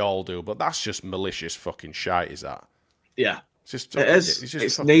 like we all do, but that's just malicious fucking shite, is that? Yeah.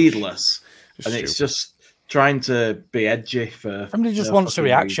 It's needless. It's just trying to be edgy for somebody just wants a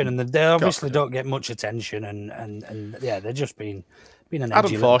reaction reason. And they obviously don't get much attention and yeah, they're just being an edgy.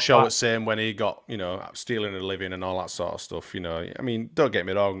 Adam Forshaw was saying when he got, stealing a living and all that sort of stuff, I mean, don't get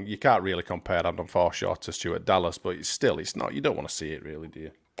me wrong, you can't really compare Adam Forshaw to Stuart Dallas, but it's not, you don't want to see it really, do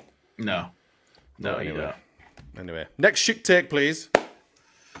you? No, anyway. You don't. Anyway, next shit take, please.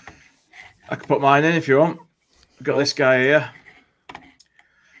 I can put mine in if you want. Got this guy here.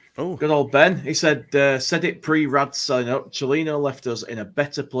 Oh, good old Ben. He said it pre-Rad signing up. Cellino left us in a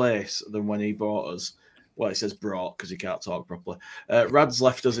better place than when he bought us. Well, he says brought because he can't talk properly. Rad's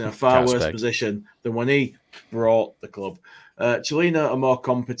left us in a far worse position than when he brought the club. Cellino, a more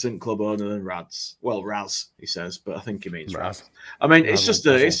competent club owner than Rad's. Well, Raz, he says, but I think he means Raz. I mean, it's just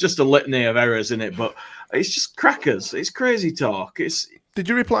a litany of errors in it, but it's just crackers. It's crazy talk. Did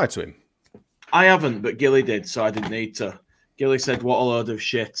you reply to him? I haven't, but Gilly did, so I didn't need to. Gilly said, what a load of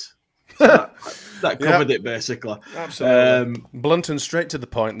shit. So that covered it, basically. Absolutely. Blunt and straight to the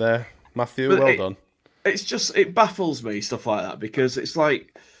point there. Matthew, well done. It baffles me, stuff like that, because it's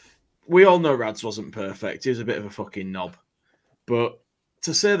like, we all know Rads wasn't perfect. He was a bit of a fucking knob. But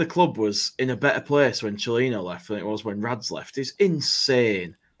to say the club was in a better place when Cellino left than it was when Rads left is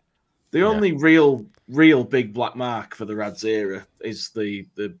insane. The only real big black mark for the Rads era is the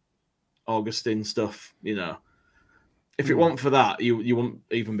Augustine stuff, you know. If it weren't for that, you wouldn't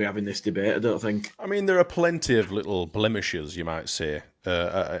even be having this debate, I don't think. I mean, there are plenty of little blemishes, you might say,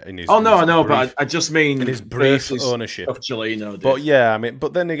 in his. Oh no, I know, brief, but I just mean in his brief ownership of Cellino. But yeah, I mean,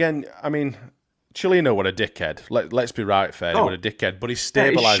 but then again, I mean, Cellino was a dickhead. Let's be right fair, he was a dickhead, but he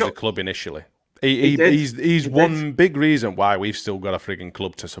stabilised the club initially. He's one big reason why we've still got a frigging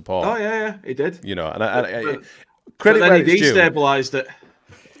club to support. Oh yeah, he did. You know, credit where it's due. He destabilised it.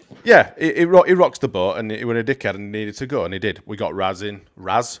 Yeah, he rocks the boat, and he was a dickhead and needed to go, and he did. We got Raz in.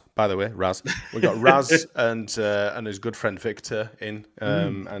 By the way, Raz. We got Raz and his good friend Victor in,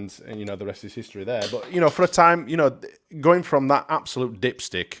 and you know the rest is history there. But you know, for a time, you know, going from that absolute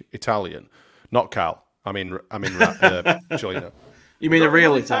dipstick Italian, not Carl. I mean, Cellino. You mean a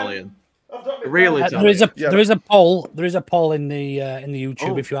real Italian? A real Italian. There is a poll. There is a poll in the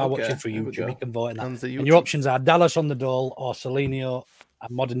YouTube. If you are watching through YouTube, you can vote in that. And your options are Dallas on the Dole or Cellino.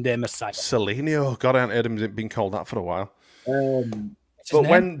 A modern day Messiah. Cellino, God, I haven't heard him being called that for a while. But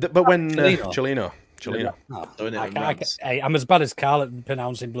when Cellino. I'm as bad as Carl at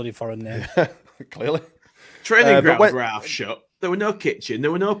pronouncing bloody foreign names. Clearly, training grounds were half shut. There were no kitchen.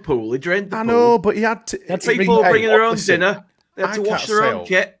 There were no pool. He drained the pool. I know, but he had to. People bringing their own dinner. They had to wash their own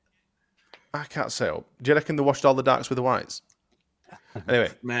kit. I can't say up. Do you reckon they washed all the darks with the whites?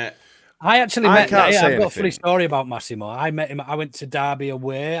 Anyway, mate. I actually met. I've got a funny story about Massimo. I met him. I went to Derby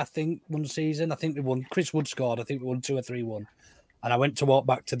away. I think one season. I think we won. Chris Wood scored. I think we won 2 or 3-1. And I went to walk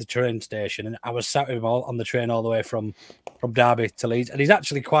back to the train station, and I was sat with him on the train all the way from Derby to Leeds. And he's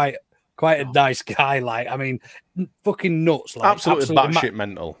actually quite a nice guy. Like, I mean, fucking nuts. Like, absolutely batshit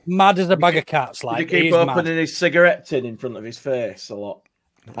mental. Mad as a bag of cats. Like, did he keep opening his cigarette tin in front of his face a lot?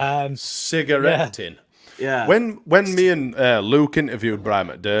 Cigarette tin. Yeah. When me and Luke interviewed Brian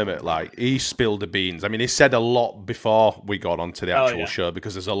McDermott, like, he spilled the beans. I mean, he said a lot before we got onto the actual show,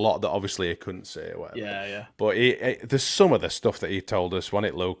 because there's a lot that obviously he couldn't say or whatever. Yeah. But there's some of the stuff that he told us,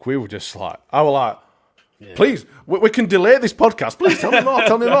 wasn't it, Luke? We were just like, I was like, please, we can delay this podcast. Please tell me more,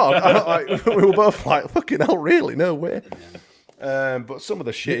 tell me more. We were both like, fucking hell, really? No way. But some of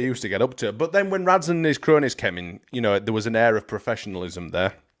the shit he used to get up to. But then when Rads and his cronies came in, you know, there was an air of professionalism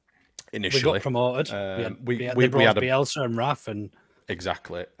there. Initially, we got promoted. We had Bielsa and Raf, and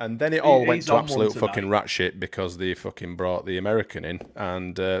exactly, and then it all went to absolute fucking rat shit because they fucking brought the American in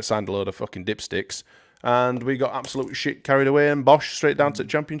and signed a load of fucking dipsticks, and we got absolute shit carried away, and bosh, straight down to the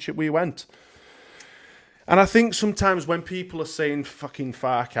Championship we went. And I think sometimes when people are saying fucking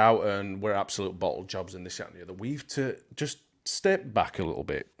fark out and we're absolute bottle jobs and this, that, and the other, we've to just step back a little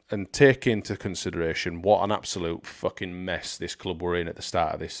bit and take into consideration what an absolute fucking mess this club were in at the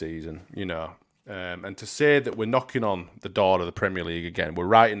start of this season, you know. And to say that we're knocking on the door of the Premier League again, we're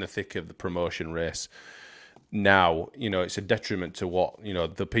right in the thick of the promotion race now, you know, it's a detriment to what, you know,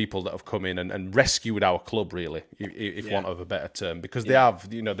 the people that have come in and rescued our club, really, if want of a better term, because they have,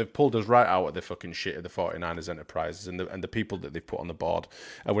 you know, they've pulled us right out of the fucking shit of the 49ers enterprises and the people that they've put on the board,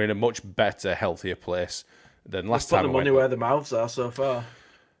 and we're in a much better, healthier place than last time. Put the money where the mouths are so far.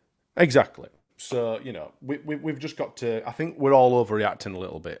 Exactly. So, you know, we've just got to. I think we're all overreacting a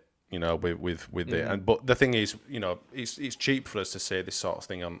little bit, you know, with it. And but the thing is, you know, it's cheap for us to say this sort of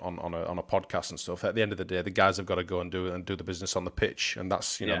thing on a podcast and stuff. At the end of the day, the guys have got to go and do the business on the pitch, and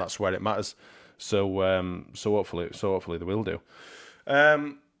that's that's where it matters. So hopefully they will do.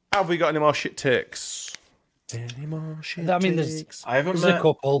 Have we got any more shit takes? Any more shit I mean, takes? There's a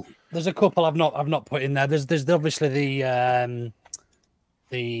couple. There's a couple I've not put in there. There's obviously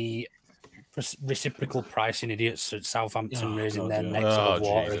the reciprocal pricing idiots at Southampton raising their necks above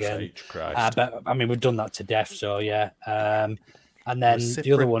water again. But I mean, we've done that to death. So yeah. And then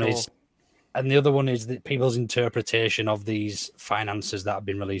the other one is that people's interpretation of these finances that have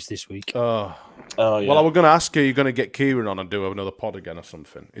been released this week. Oh yeah. Well, I was going to ask you, you're going to get Kieran on and do another pod again or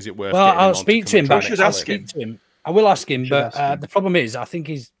something. Is it worth? Well, I'll speak to him. I will ask him, but the problem is, I think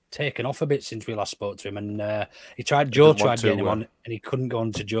he's taken off a bit since we last spoke to him, and Joe tried getting him on, and he couldn't go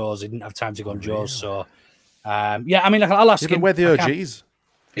on to Joe's. He didn't have time to go on Joe's. So, yeah, I mean, I'll ask him. Where the OGs?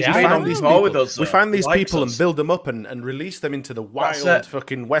 Yeah, we find these people and build them up and release them into the wild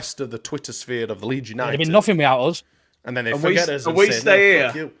fucking west of the Twitter sphere of the Leeds United. There'd be nothing without us. And then they forget us. And we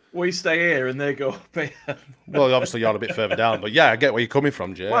stay here. We stay here, and they go up here. Well, obviously you're a bit further down, but yeah, I get where you're coming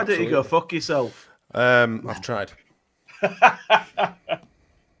from, Jay. Why don't you go fuck yourself? I've tried.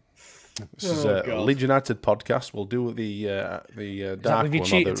 This is a Leeds United podcast. We'll do the dark with your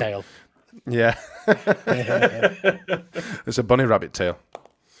cheetah tail. Yeah. It's a bunny rabbit tail.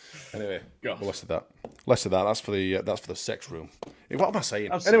 Anyway, less of that. Less of that. That's for the sex room. What am I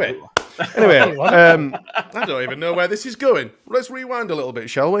saying? Absolutely. Anyway, I don't even know where this is going. Let's rewind a little bit,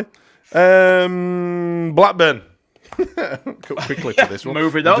 shall we? Blackburn. Quickly to this one.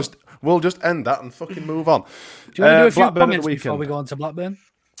 Moving on. We'll just end that and fucking move on. Do you want to do a few comments before we go on to Blackburn?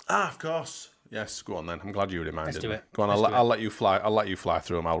 Of course. Yes, go on then. I'm glad you reminded Let's do me. it. Go on, I'll let you fly. I'll let you fly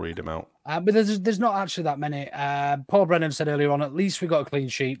through them. I'll read them out. But there's not actually that many. Paul Brennan said earlier on, at least we got a clean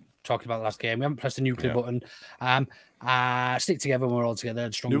sheet. Talking about the last game, we haven't pressed the nuclear button. Stick together when we're all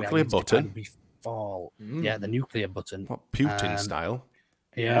together. Strong nuclear button. Yeah, the nuclear button. What, Putin style?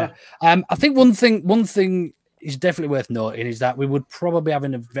 Yeah. I think one thing is definitely worth noting is that we would probably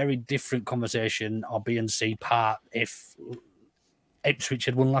having a very different conversation or B&C part if Ipswich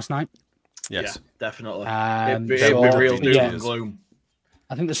had won last night. Yes, definitely. It'd be real doom and gloom.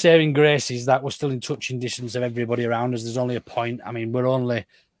 I think the saving grace is that we're still in touching distance of everybody around us. There's only a point. I mean, we're only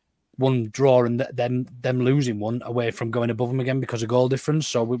one draw and them losing one away from going above them again because of goal difference.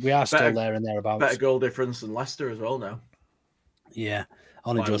 So we are still there and thereabouts. Better goal difference than Leicester as well now. Yeah,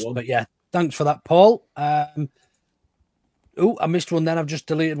 only just. But yeah, thanks for that, Paul. I missed one then. I've just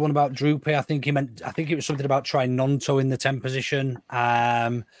deleted one about Droopy. I think it was something about trying Nonto in the 10 position.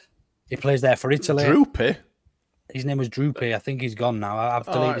 He plays there for Italy. Droopy? His name was Droopy. I think he's gone now. I've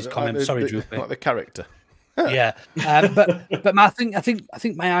deleted his comment. Sorry, Droopy. Like the character. Yeah. But I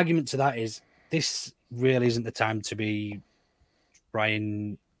think my argument to that is this really isn't the time to be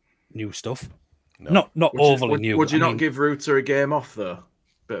trying new stuff. No. Not overly new. Would you not give Ruter a game off though?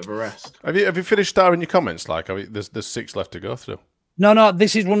 Bit of a rest. Have you finished starring your comments? Like, there's 6 left to go through. No.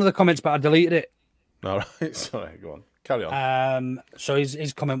 This is one of the comments, but I deleted it. All right. Sorry. Go on. Carry on. So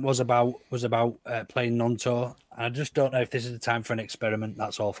his comment was about playing Nonto. I just don't know if this is the time for an experiment.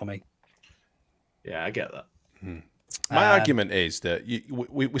 That's all for me. Yeah, I get that. My argument is that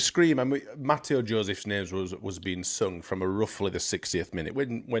we scream, and Matteo Joseph's name was being sung from roughly the 60th minute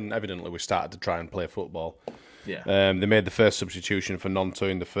when evidently we started to try and play football. Yeah. They made the first substitution for Nonto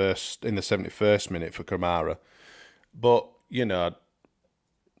in the 71st minute for Kamara, but you know,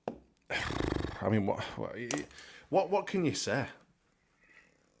 I mean, what can you say?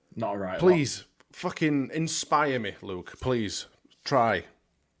 Not right. Please, fucking inspire me, Luke. Please try.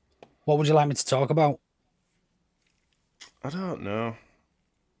 What would you like me to talk about? I don't know.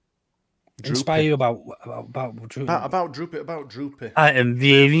 Inspire you about Droopy. About Droopy. I am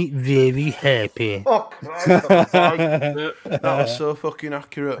very, very happy. Oh, Christ, that was so fucking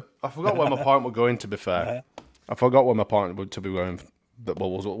accurate. I forgot where my point was going, to be fair. I forgot where my point would to be going. But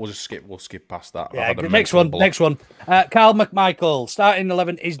we'll just skip. We'll skip past that. Yeah, next one. Carl McMichael, starting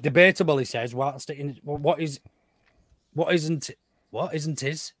 11 is debatable. He says, what isn't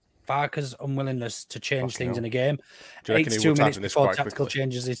his Barker's unwillingness to change things in a game. 82 minutes before tactical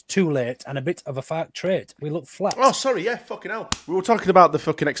changes is too late and a bit of a fact trait. We look flat. Oh, sorry, yeah, fucking hell. We were talking about the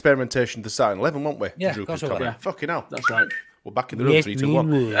fucking experimentation of the starting 11, weren't we? Yeah, of course we were. Fucking hell. That's right. We're back in the room, 3, 2,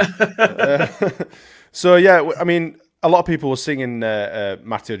 1. So, yeah, I mean, a lot of people were singing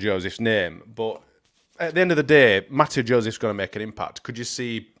Matteo Joseph's name, but at the end of the day, Matteo Joseph's going to make an impact. Could you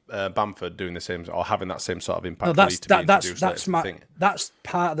see Bamford doing the same or having that same sort of impact? No, that's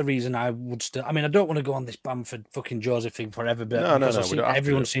part of the reason I would still. I mean, I don't want to go on this Bamford fucking Joseph thing forever, but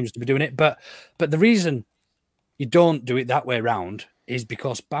everyone seems to be doing it. But the reason you don't do it that way around is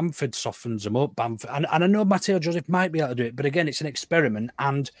because Bamford softens them up. And I know Matteo Joseph might be able to do it, but again, it's an experiment,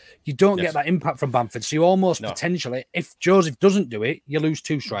 and you don't get that impact from Bamford. So you almost potentially, if Joseph doesn't do it, you lose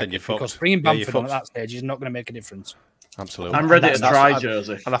 2 strikers because bringing Bamford on at that stage is not going to make a difference. Absolutely. I'm ready to try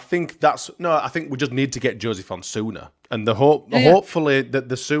Joseph. And I think I think we just need to get Joseph on sooner. And hopefully that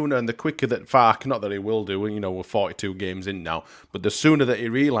the sooner and the quicker that Fark, not that he will do, we're 42 games in now, but the sooner that he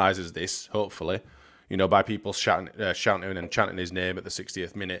realises this, hopefully, by people shouting and chanting his name at the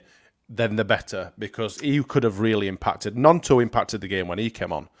 60th minute, then the better, because he could have really impacted. Nonto impacted the game when he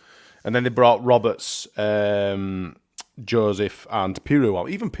came on. And then they brought Roberts, Joseph and Piru out.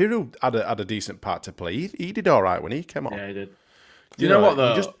 Even Piru had a decent part to play. He did all right when he came on. Yeah, he did. Do you know what,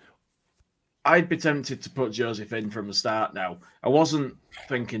 though? I'd be tempted to put Joseph in from the start now. I wasn't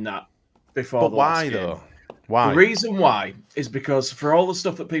thinking that before the last game. But why, though? Why? The reason why is because for all the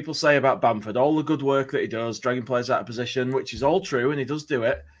stuff that people say about Bamford, all the good work that he does, dragging players out of position, which is all true, and he does do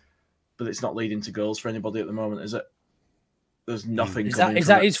it, but it's not leading to goals for anybody at the moment, is it? There's nothing. Is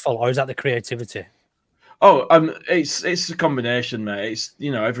that his fault, or is that the creativity? Oh, it's a combination, mate. It's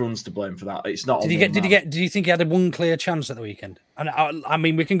everyone's to blame for that. It's not. Do you think he had one clear chance at the weekend? And I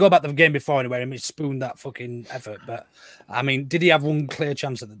mean, we can go back to the game before anyway, and he spooned that fucking effort. But I mean, did he have one clear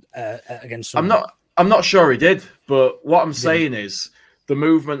chance at against? Sunderland? I'm not sure he did. But what I'm saying is the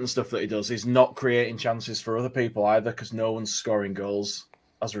movement and stuff that he does is not creating chances for other people either, because no one's scoring goals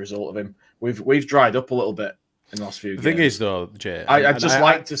as a result of him. We've dried up a little bit in the last few games. The thing is, though, Jay, I'd just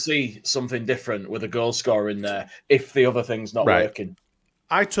like to see something different with a goal scorer in there if the other thing's not working.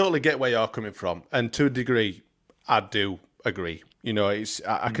 I totally get where you're coming from, and to a degree, I do agree. You know,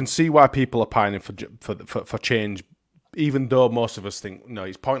 I can see why people are pining for change, even though most of us think, no,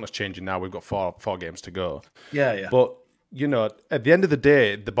 it's pointless changing now. We've got four games to go. Yeah. But, you know, at the end of the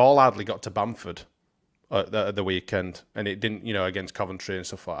day, the ball hardly got to Bamford at the weekend, and it didn't, you know, against Coventry and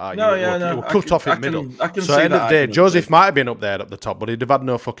stuff like that. It was cut off in the middle. I can so at the end of the day, Joseph might have been up there at the top, but he'd have had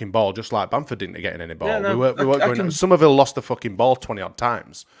no fucking ball, just like Bamford didn't get any ball. Yeah, we weren't going. Somerville lost the fucking ball 20-odd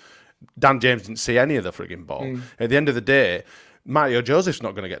times. Dan James didn't see any of the frigging ball. At the end of the day, Mario Joseph's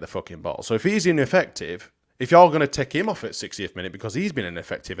not going to get the fucking ball. So if he's ineffective, if you're going to take him off at 60th minute because he's been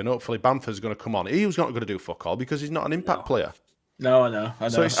ineffective, and hopefully Bamford's going to come on, he was not going to do fuck all because he's not an impact player. No, I know.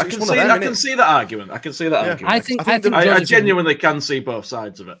 So I can see that argument. I can see that argument. I genuinely can see both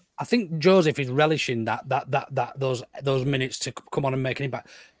sides of it. I think Joseph is relishing those minutes to come on and make an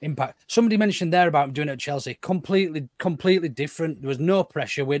impact. Somebody mentioned there about him doing it at Chelsea. Completely different. There was no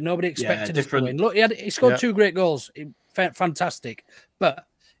pressure. Nobody expected us to win. Look, he scored 2 great goals. Fantastic, but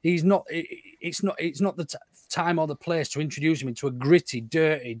he's not. It's not the time or the place to introduce him into a gritty,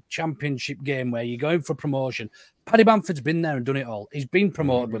 dirty championship game where you're going for promotion. Paddy Bamford's been there and done it all. He's been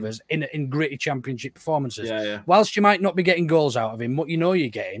promoted with us in gritty championship performances. Whilst you might not be getting goals out of him, what you know you're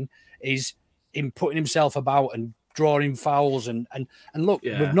getting is him putting himself about and drawing fouls and look,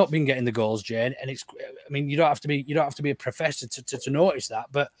 we've not been getting the goals, Jane. And it's, I mean, you don't have to be a professor to notice that,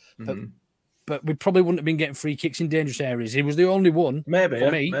 but we probably wouldn't have been getting free kicks in dangerous areas. He was the only one,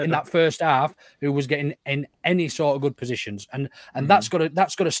 maybe, in that first half who was getting in any sort of good positions, and that's got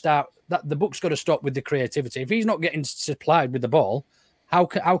to start. That the book's got to stop with the creativity. If he's not getting supplied with the ball,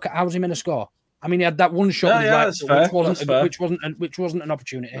 how's he meant to score? I mean, he had that one shot which wasn't an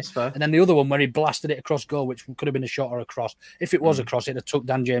opportunity, and then the other one where he blasted it across goal, which could have been a shot or a cross. If it was a cross, it'd have took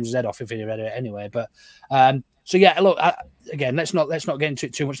Dan James' head off if he'd read it anyway. But so yeah, look, again, let's not get into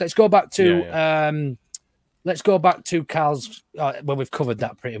it too much. Let's go back to let's go back to Carl's. Well, we've covered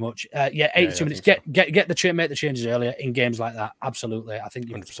that pretty much. 82 minutes. Make the changes earlier in games like that. Absolutely, I think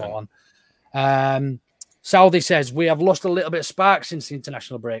you're spot on. Saudi says we have lost a little bit of spark since the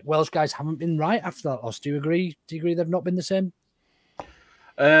international break. Welsh guys haven't been right after that loss. Do you agree? Do you agree they've not been the same?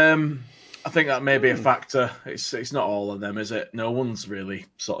 I think that may be a factor. It's not all of them, is it? No one's really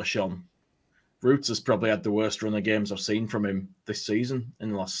sort of shone. Roots has probably had the worst run of games I've seen from him this season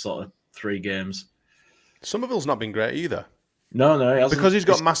in the last sort of 3 games. Somerville's not been great either. No, he hasn't. Because he's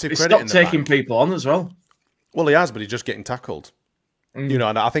got massive credit in the stopped taking people on as well. Well, he has, but he's just getting tackled. You know,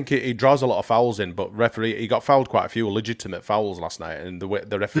 and I think he draws a lot of fouls in, but he got fouled quite a few legitimate fouls last night, and the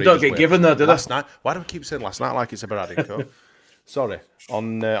referee... They don't get given though, do they? Last night? Why do we keep saying last night like it's a Bradley Cup? Sorry,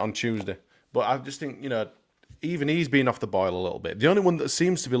 on Tuesday. But I just think, you know, even he's been off the boil a little bit. The only one that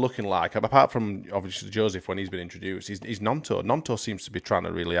seems to be looking like, apart from obviously Joseph when he's been introduced, is Nonto. Nonto seems to be trying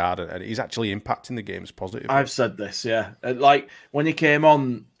to really hard, and he's actually impacting the games positively. I've said this, yeah. Like when he came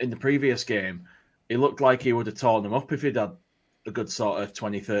on in the previous game, he looked like he would have torn them up if he'd had a good sort of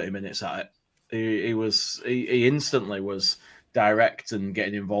 20-30 minutes at it. He instantly was direct and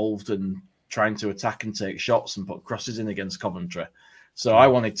getting involved and trying to attack and take shots and put crosses in against Coventry. So I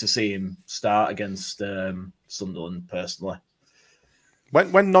wanted to see him start against Sunderland personally.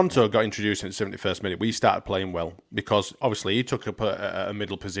 When Nonto got introduced in the 71st minute, we started playing well because obviously he took up a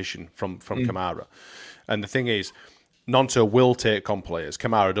middle position from Kamara. And the thing is, Nonto will take on players.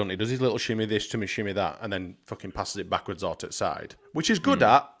 Kamara, doesn't he? Does his little shimmy this, shimmy that, and then fucking passes it backwards or to the side, which is good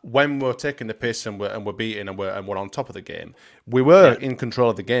at when we're taking the piss and we're beating and we're on top of the game. We were in control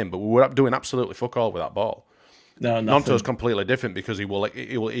of the game, but we were doing absolutely fuck all with that ball. No, Nonto's completely different because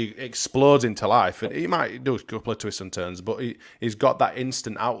he explodes into life, and he might do a couple of twists and turns, but he's got that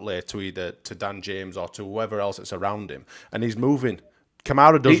instant outlay to either to Dan James or to whoever else that's around him, and he's moving.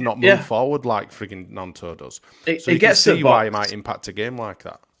 Kamara does not move forward like frigging Nonto does. So you can see why he might impact a game like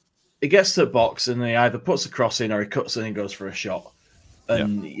that. He gets to the box and he either puts a cross in or he cuts in and goes for a shot.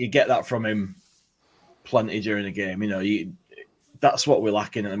 And you get that from him plenty during the game. You know, that's what we're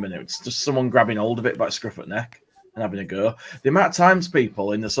lacking at the minute. It's just someone grabbing hold of it by scruff at neck and having a go. The amount of times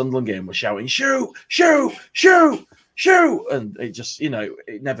people in the Sunderland game were shouting, shoot, shoot, shoot, shoot. And it just, you know,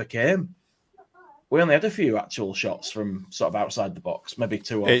 it never came. we only had a few actual shots from sort of outside the box, maybe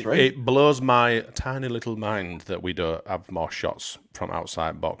 2 or 3. It blows my tiny little mind that we don't have more shots from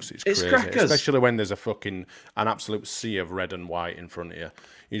outside box. It's crazy, crackers. Especially when there's an absolute sea of red and white in front of you.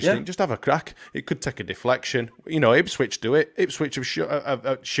 You just think, just have a crack. It could take a deflection. You know, Ipswich do it. Ipswich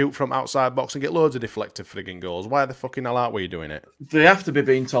have shoot from outside box and get loads of deflected frigging goals. Why the fucking hell aren't we doing it? They have to be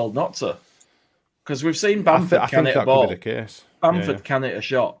being told not to. Because we've seen Bamford can hit a ball. Could be the case. Bamford can hit a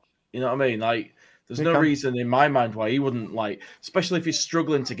shot. You know what I mean? Like, there's no reason in my mind why he wouldn't, like, especially if he's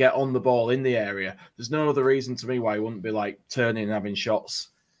struggling to get on the ball in the area. There's no other reason to me why he wouldn't be like turning and having shots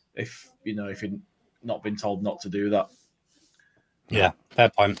if he'd not been told not to do that. Yeah, fair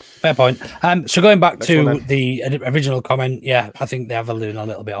point. Fair point. So going back to the original comment, yeah, I think they have a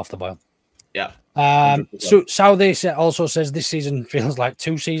little bit off the boil. Yeah. So Southey also says this season feels like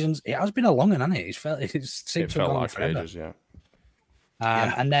 2 seasons. It has been a long one, hasn't it? It felt like ages, yeah.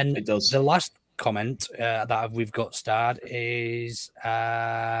 And then it does. The last comment that we've got starred is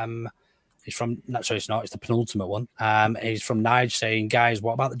it's from sorry, it's not, it's the penultimate one. Is from Nige saying, guys,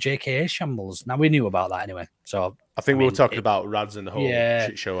 what about the JKA shambles? Now we knew about that anyway. So I think we were talking about Rads and the whole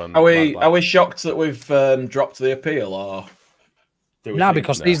shit show. Are we shocked that we've dropped the appeal, or no?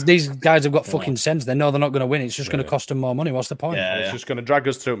 Because these guys have got fucking sense. They know they're not going to win. It's just going to cost them more money. What's the point? Yeah, it's just going to drag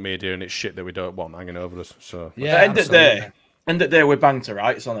us through media, and it's shit that we don't want hanging over us. So yeah, end of the day, we banged to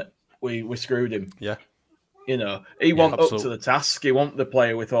rights on it. We screwed him. Yeah, you know, he wasn't up to the task. He wasn't the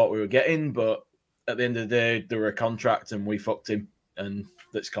player we thought we were getting. But at the end of the day, there were a contract, and we fucked him, and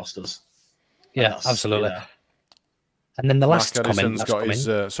that's cost us. Yeah, absolutely. You know. And then the last comment.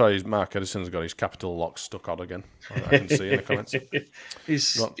 Mark Edison's got his capital lock stuck on again. I can see in the comments.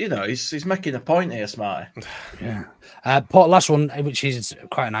 He's making a point here, Smarty. Yeah. Last one, which is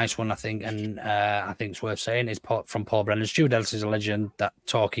quite a nice one, I think, and I think it's worth saying, is from Paul Brennan. Stuart Ellis is a legend. That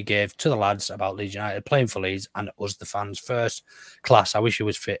talk he gave to the lads about Leeds United, playing for Leeds, and us, the fans, first class. I wish he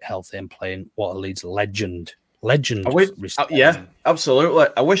was fit, healthy, and playing. What a Leeds legend. Yeah, absolutely.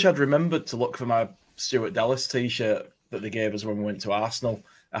 I wish I'd remembered to look for my Stuart Dallas t-shirt that they gave us when we went to Arsenal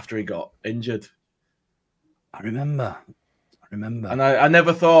after he got injured. I remember. And I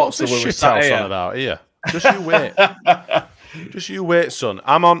never thought. What's we were sat here. On about here? Just you wait. Just you wait, son.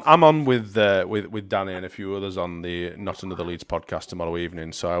 I'm on with Danny and a few others on the Not Another Leeds podcast tomorrow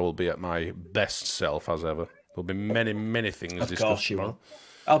evening, so I will be at my best self as ever. There'll be many things discussed tomorrow.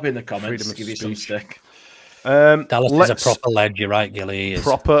 I'll be in the comments to give you some stick. Dallas is a proper ledge. You're right, Gilly.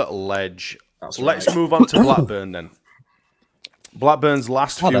 Proper ledge. Let's move on to Blackburn then. Blackburn's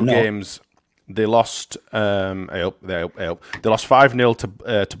last few games, they lost. They lost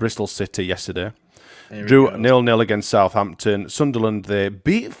 5-0 to Bristol City yesterday. Drew 0-0 against Southampton. Sunderland, they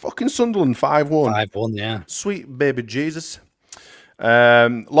beat fucking Sunderland 5-1. 5-1, yeah. Sweet baby Jesus.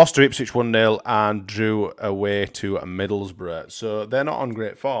 Lost to Ipswich 1-0 and drew away to Middlesbrough. So they're not on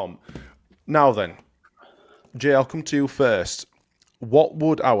great form. Now then, Jay, I'll come to you first. What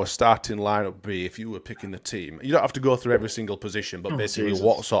would our starting lineup be if you were picking the team? You don't have to go through every single position, but basically,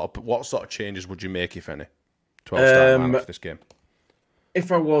 what sort of changes would you make, if any, to our starting lineup for this game?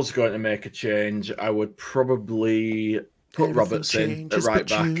 If I was going to make a change, I would probably put Roberts in at right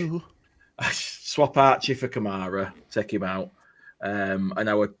back. Swap Archie for Kamara, take him out, and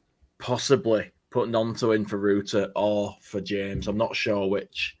I would possibly put Nonto in for Ruta or for James. I'm not sure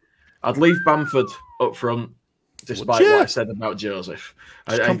which. I'd leave Bamford up front. Despite what I said about Joseph.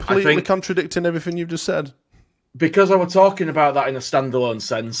 Completely contradicting everything you've just said. Because I was talking about that in a standalone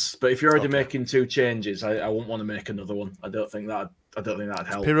sense, but if you're already making 2 changes, I wouldn't want to make another one. I don't think that'd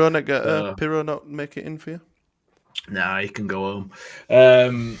help. Pirro not make it in for you? Nah, he can go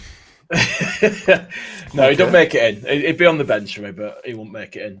home. No, he don't make it in. He'd be on the bench for me, but he won't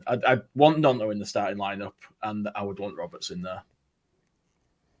make it in. I'd want Nonto in the starting lineup, and I would want Roberts in there.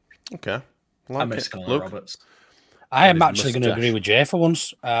 Okay. I miss Connor Roberts. I am actually going to agree with Jay for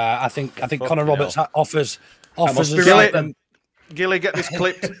once. I think Connor Roberts offers Gilly, get this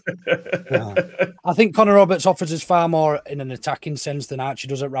clipped. I think Connor Roberts offers us far more in an attacking sense than Archie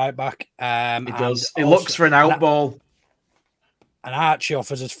does at right back. He does. He looks for an out ball. And Archie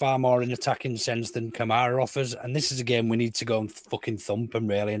offers us far more in attacking sense than Kamara offers. And this is a game we need to go and fucking thump him,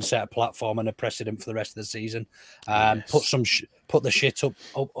 really, and set a platform and a precedent for the rest of the season. Put the shit up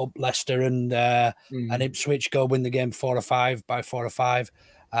Leicester and Ipswich, go win the game 4 or 5 by 4 or 5.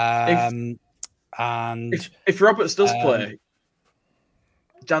 If Roberts does play,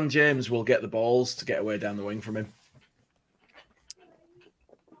 Dan James will get the balls to get away down the wing from him.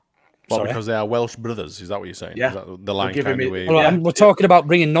 Well, because they are Welsh brothers, is that what you're saying? Yeah. Is that the line kind of way? We're talking about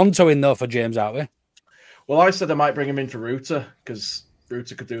bringing Nonto in, though, for James, aren't we? Well, I said I might bring him in for Ruta, because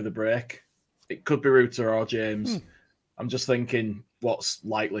Ruta could do the break It could be Rutter or James. I'm just thinking what's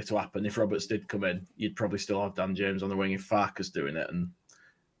likely to happen. If Roberts did come in, you'd probably still have Dan James on the wing if Farker's doing it. And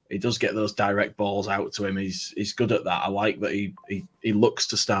he does get those direct balls out to him. He's good at that. I like that he looks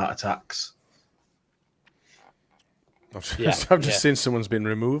to start attacks. I've just seen someone's been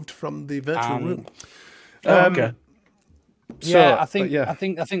removed from the virtual room. Okay. Yeah, I think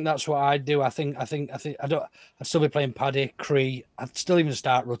that's what I'd do. I'd still be playing Paddy, Cree. I'd still even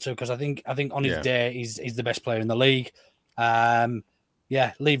start Rutter because I think on his day he's the best player in the league. Leave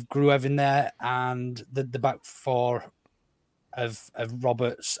Gruev in there and the back four of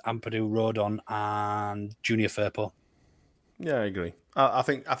Roberts, Ampadu, Rodon, and Junior Firpo. Yeah, I agree. I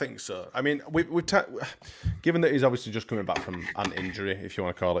think so. I mean, given that he's obviously just coming back from an injury, if you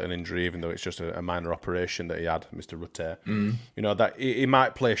want to call it an injury, even though it's just a minor operation that he had, Mr. Rutter. You know that he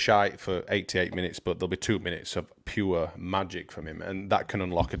might play shite for 88 minutes, but there'll be 2 minutes of pure magic from him, and that can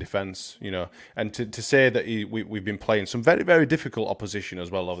unlock a defence. You know, and to say that we've been playing some very, very difficult opposition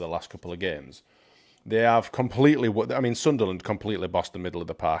as well over the last couple of games. They have completely. I mean, Sunderland completely bossed the middle of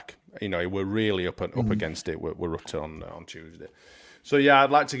the park. You know, we're really up against it. We're Rutter on Tuesday. So, yeah, I'd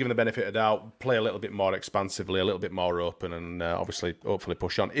like to give him the benefit of the doubt, play a little bit more expansively, a little bit more open, and obviously, hopefully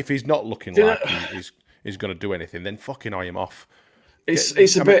push on. If he's not looking like he's going to do anything, then fucking eye him off.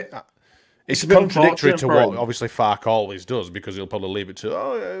 It's a bit contradictory to what, obviously, Fark always does, because he'll probably leave it to,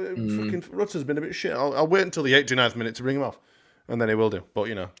 fucking Rutter's been a bit shit. I'll wait until the 89th minute to bring him off, and then he will do. But,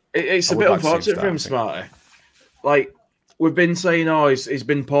 you know. It's a bit unfortunate for him, Smarty. Like, we've been saying, he's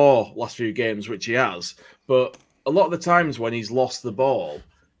been poor last few games, which he has, but a lot of the times when he's lost the ball,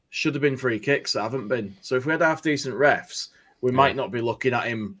 should have been free kicks that haven't been. So if we had half-decent refs, we might not be looking at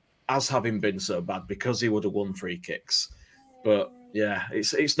him as having been so bad because he would have won free kicks. But, yeah,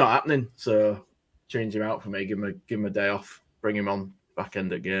 it's not happening. So change him out for me. Give him a day off. Bring him on back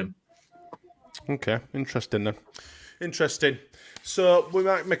end of game. Okay, interesting then. Interesting. So we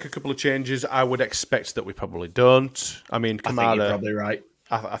might make a couple of changes. I would expect that we probably don't. I mean, Kamara... I think you're probably right.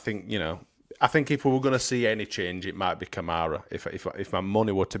 I think, you know... I think if we were going to see any change, it might be Kamara. If my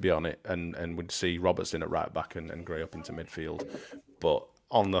money were to be on it, and we'd see Robertson at right back and Gray up into midfield. But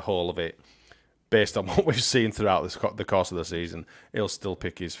on the whole of it, based on what we've seen throughout the course of the season, he'll still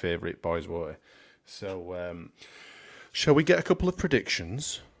pick his favourite boys, won't he? So, shall we get a couple of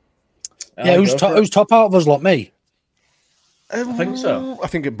predictions? Yeah, who's top out of us, like me? I think so. I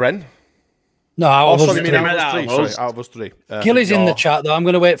think it Bren. No, out of us three. Gilly's in the chat, though. I'm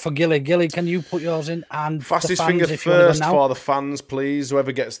going to wait for Gilly. Gilly, can you put yours in? And fastest finger first for the fans, please.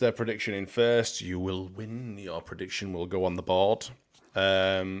 Whoever gets their prediction in first, you will win. Your prediction will go on the board.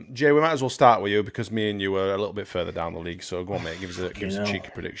 Jay, we might as well start with you because me and you are a little bit further down the league. So go on, mate. Give us a cheeky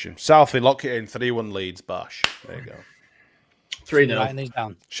prediction. Southie, lock it in. 3-1 leads. Bosh. There you go. 3-0. Writing these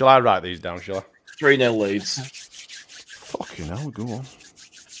down. Shall I write these down? Shall I? 3-0 leads. Fucking hell, go on.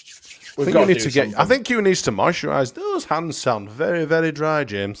 I think you need to moisturise. Those hands sound very, very dry,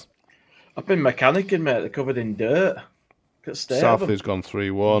 James. I've been mechanicking, mate. They're covered in dirt. Southie's gone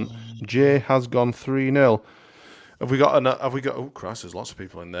 3-1. Jay has gone 3-0. Have we got? Oh Christ! There's lots of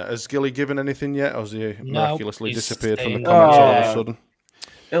people in there. Has Gilly given anything yet, or has he miraculously disappeared from the comments all of a sudden?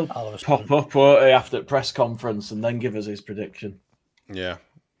 He'll pop up, won't he, after the press conference and then give us his prediction. Yeah.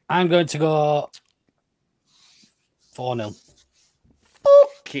 I'm going to go 4-0.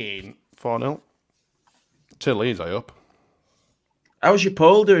 Fucking 4-0. To Leeds, I hope. How's your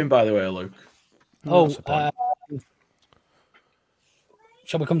poll doing, by the way, Luke?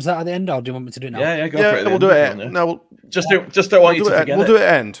 Shall we come to that at the end, or do you want me to do it now? Yeah, go for it. We'll do it. No, just don't want you to forget. We'll do it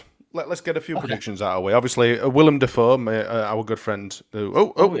at end. Let's get a few predictions out of the way. Obviously, Willem Dafoe, our good friend. Here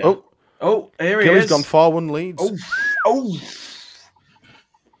he Gilly's is. gone 4-1 Leeds.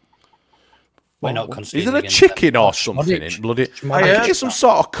 We're not conceding. Is it a chicken or something? Bloody! I can get some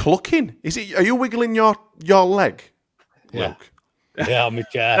sort of clucking. Are you wiggling your leg, Luke? Yeah, on my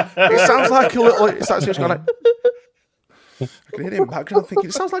chair. It sounds like a little. It's actually going like. I can hear him background thinking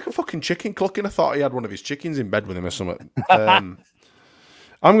it sounds like a fucking chicken clucking. I thought he had one of his chickens in bed with him or something. I'm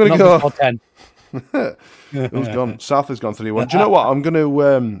going to go. 10. Who's gone? South has gone 3-1. Do you know what? I'm going to.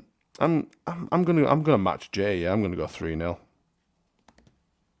 I'm going to match Jay. Yeah, I'm going to go 3-0.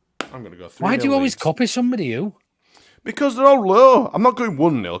 I'm going to go 3-0. Why do you always copy somebody, you? Because they're all low. I'm not going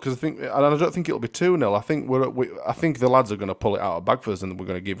 1-0 because I don't think it'll be 2-0. I think the lads are going to pull it out of bag for us and we're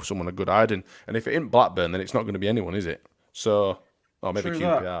going to give someone a good hiding. And if it ain't Blackburn, then it's not going to be anyone, is it? So, or maybe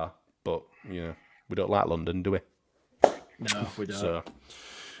QPR. But, you know, we don't like London, do we? No, we don't. So,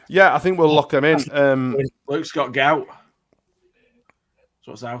 yeah, I think we'll lock them in. Luke's got gout.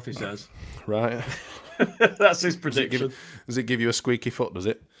 That's what Southie says. Right. That's his prediction. Does it give you a squeaky foot, does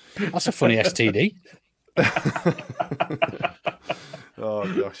it? That's a funny STD.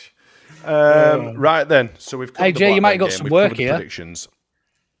 Oh, gosh. Right then. So we've covered Hey, Jay, you might have got game. some We've work covered the here. predictions.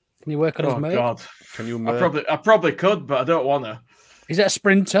 Can you work on his merc? God. Can you I probably could, but I don't want to. Is it a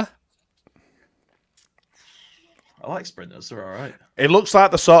sprinter? I like sprinters. They're all right. It looks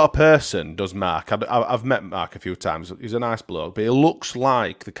like the sort of person, does Mark. I've met Mark a few times. He's a nice bloke, but he looks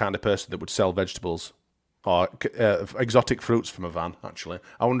like the kind of person that would sell vegetables or exotic fruits from a van, actually.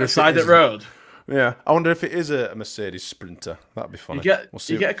 I wonder if Side of the road. Yeah, I wonder if it is a Mercedes Sprinter. That'd be funny.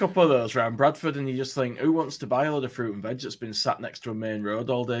 You get a couple of those around Bradford, and you just think, who wants to buy a load of fruit and veg that's been sat next to a main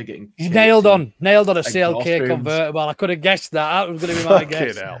road all day getting? Nailed on a CLK convertible. I could have guessed that. That was going to be my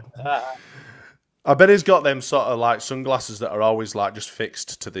guess. I bet he's got them sort of like sunglasses that are always like just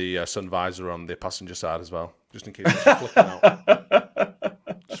fixed to the sun visor on the passenger side as well, just in case it's flicking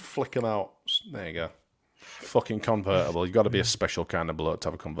out. Just flicking out. There you go. Fucking convertible. You've got to be a special kind of bloke to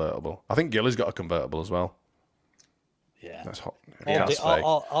have a convertible. I think Gilly's got a convertible as well. Yeah. That's hot.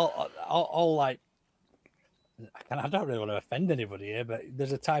 I'll like... I don't really want to offend anybody here, but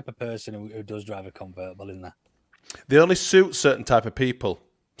there's a type of person who does drive a convertible in there. They only suit certain type of people.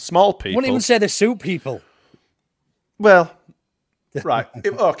 Small people. I wouldn't even say they suit people. Well, right.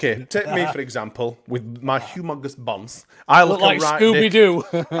 Okay, take me for example, with my humongous bums. I look like right Scooby-Doo.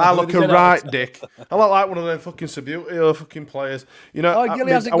 I look a right dick. I look like one of them fucking Subbuteo fucking players. You know,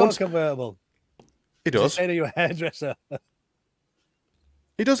 Gilly hasn't got a convertible. He does. Say to you, a hairdresser.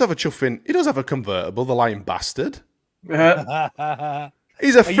 He does have a chuffing. He does have a convertible, the lying bastard. He's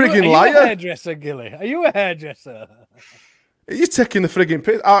a frigging liar. Are you a hairdresser, Gilly? Are you a hairdresser? You're taking the frigging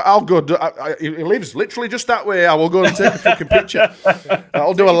piss. I'll go. He lives literally just that way. I will go and take a fucking picture.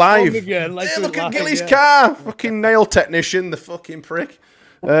 I'll do a live. Again, hey, look at Gilly's car. Fucking nail technician, the fucking prick.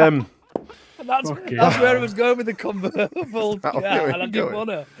 That's where I was going with the convertible. And I didn't want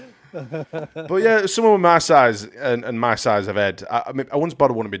to. But yeah, someone with my size and my size of head. I mean, I once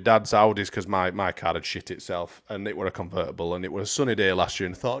bought one of my dad's Audis because my car had shit itself, and it were a convertible, and it was a sunny day last year,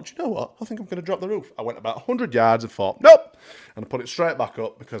 and I thought, do you know what? I think I'm going to drop the roof. I went about 100 yards and thought, nope, and I put it straight back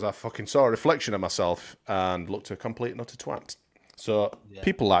up because I fucking saw a reflection of myself and looked a complete and utter twat. So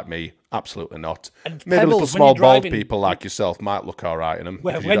people like me, absolutely not. And maybe pebbles, little small bald driving, people like yourself might look all right in them.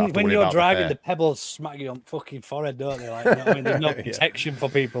 When you're driving, the pebbles smack you on fucking forehead, don't they? Like, you know what I mean? There's no protection for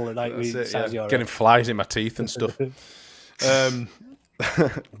people that like getting flies in my teeth and stuff.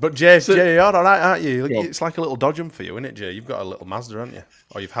 But Jay, you're all right, aren't you? It's like a little Dodgem for you, isn't it, Jay? You've got a little Mazda, haven't you?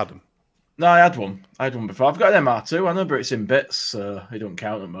 Or you've had them? No, I had one. before. I've got an MR2. I know, but it's in bits, so it don't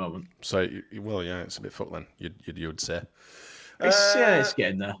count at the moment. So, it's a bit fucked then. You'd say. It's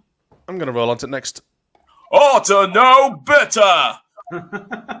getting there. I'm going to roll on to next. Auto No Better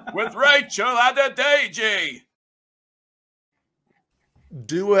with Rachel Adedeji.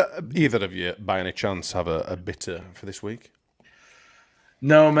 Do either of you, by any chance, have a bitter for this week?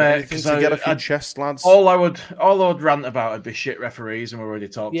 No, mate. Because I get a few chest, lads. All I would rant about would be shit referees, and we already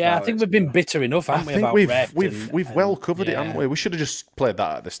talked. Yeah, I think we've been bitter enough, haven't we? About we've well covered it, haven't we? We should have just played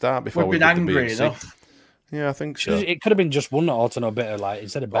that at the start before we've been angry enough. Yeah, I think so. It could have been just one Auto No Better, like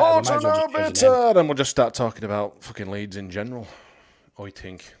instead of better. Auto No Better, then we'll just start talking about fucking Leeds in general. I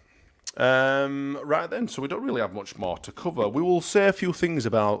think. Right then, so we don't really have much more to cover. We will say a few things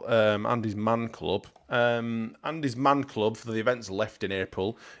about Andy's Man Club. Andy's Man Club for the events left in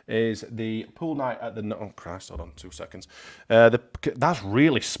April is the pool night at the... Oh, Christ, hold on 2 seconds. That's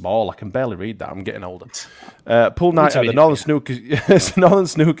really small. I can barely read that. I'm getting older. Pool night at the Northern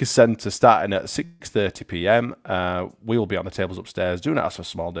Snooker Centre starting at 6:30 p.m. We will be on the tables upstairs. Do not ask for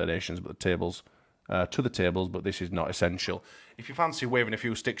small donations, but the tables... to the tables, but this is not essential. If you fancy waving a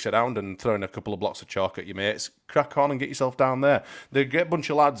few sticks around and throwing a couple of blocks of chalk at your mates, crack on and get yourself down there. They're a great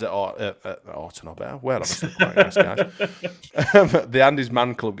bunch of lads at Auto No Better. Well, obviously quite nice guys. The Andy's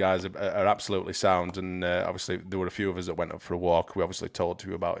Man Club guys are absolutely sound, and obviously there were a few of us that went up for a walk. We obviously told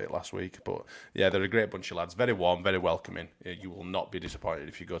you about it last week, but yeah, they're a great bunch of lads. Very warm, very welcoming. You will not be disappointed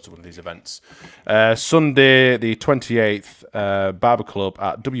if you go to one of these events. Sunday, the 28th, Barber Club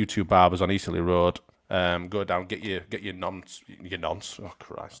at W2 Barbers on Easterley Road. Go down, get your nonce. Oh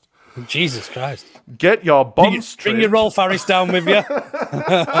Christ! Jesus Christ! Get your bonds trimmed. Bring your Rolf Harris down with you.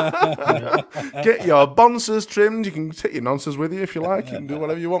 Get your bonces trimmed. You can take your nonces with you if you like. You can do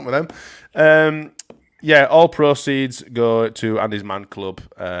whatever you want with them. Yeah, all proceeds go to Andy's Man Club.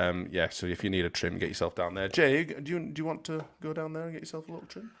 Yeah, so if you need a trim, get yourself down there. Jay, do you want to go down there and get yourself a little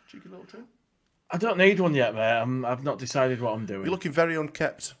trim? Cheeky little trim. I don't need one yet, mate. I've not decided what I'm doing. You're looking very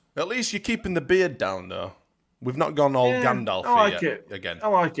unkept. At least you're keeping the beard down, though. We've not gone all Gandalf again. I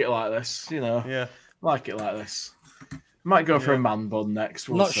like it like this, you know. Yeah. I like it like this. Might go for a man bun next.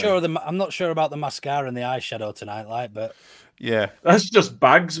 I'm not sure about the mascara and the eyeshadow tonight, like, but yeah, that's just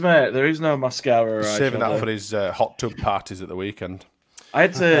bags, mate. There is no mascara. Or saving that for his hot tub parties at the weekend. I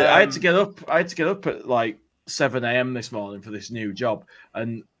had to get up. I had to get up at like 7 a.m. this morning for this new job,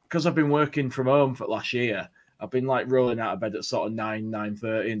 and because I've been working from home for last year, I've been like rolling out of bed at sort of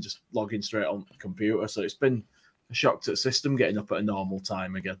 9:30 and just logging straight on the computer. So it's been a shock to the system getting up at a normal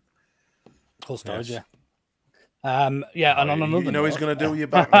time again. Cool storage, yeah. And on another you know note, he's going to do you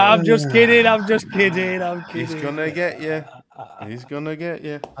back. I'm just kidding. He's going to get you. He's going to get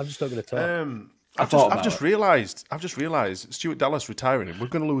you. I'm just not going to talk. I've just realised Stuart Dallas retiring. We're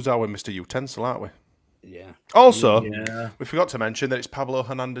going to lose our Mr. Utensil, aren't we? Yeah. Also, we forgot to mention that it's Pablo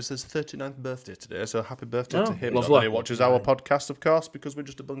Hernandez's 39th birthday today, so happy birthday to him. Lovely. He watches our podcast, of course, because we're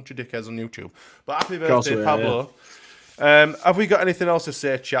just a bunch of dickheads on YouTube. But happy birthday, Pablo. Yeah. Have we got anything else to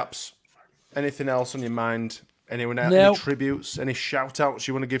say, chaps? Anything else on your mind? Anyone else? Any tributes? Any shout-outs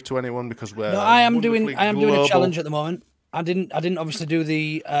you want to give to anyone? Because we're I am doing a challenge at the moment. I didn't obviously do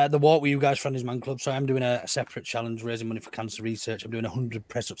the walk with you guys from his man club, so I'm doing a separate challenge raising money for cancer research. I'm doing 100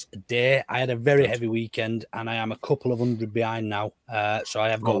 press-ups a day. I had a very heavy weekend, and I am a couple of hundred behind now, so I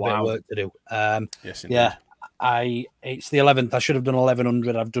have got a bit of work to do. Yes, indeed. Yeah, it's the 11th. I should have done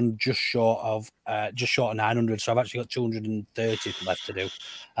 1100. I've done just short of 900, so I've actually got 230 left to do.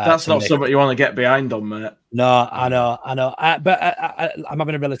 That's not something you want to get behind on, mate. No, I know. But I'm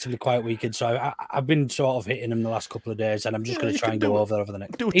having a relatively quiet weekend, so I've been sort of hitting them the last couple of days, and I'm just going to try and go over the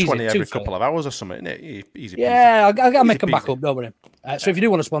next. Do 20 every couple of hours or something, isn't it? Easy. Yeah, I'll make them back up. Don't worry. So if you do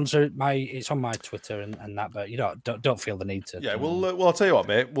want to sponsor, it's on my Twitter and that, but you don't feel the need to. Yeah, well, I'll tell you what,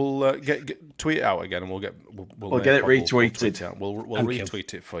 mate. We'll get tweet it out again, and we'll get it retweeted. We'll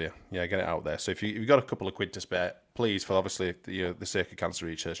retweet it for you. Yeah, get it out there. So if you've got a couple of quid to spare, please, for obviously the sake of cancer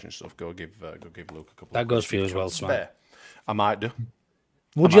research and stuff, go give Luke a couple. That goes for you as well, Smart. I might do.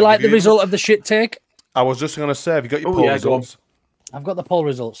 Would you like the result of the shit take? I was just going to say, have you got your poll results? I've got the poll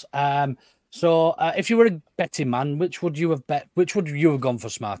results. So if you were a betting man, which would you have bet? Which would you have gone for,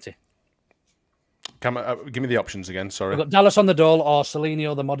 Smarty? Give me the options again. Sorry. I've got Dallas on the Dole or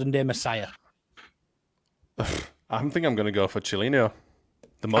Celinio, the modern day Messiah. I think I'm going to go for Celinio,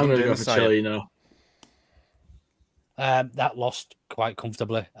 the I'm modern going day to go for Messiah. Celinio. That lost quite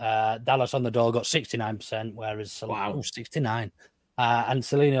comfortably. Dallas on the Dole got 69%, whereas 69. And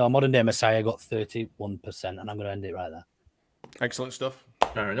Celinio, modern day Messiah, got 31%. And I'm going to end it right there. Excellent stuff.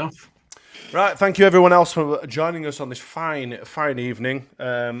 Fair enough. Right, thank you everyone else for joining us on this fine evening.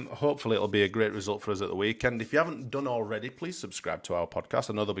 Hopefully it'll be a great result for us at the weekend. If you haven't done already, please subscribe to our podcast.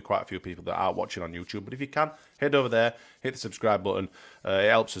 I know there'll be quite a few people that are watching on YouTube, but if you can, head over there, hit the subscribe button. It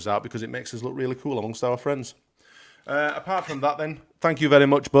helps us out because it makes us look really cool amongst our friends. Apart from that then, thank you very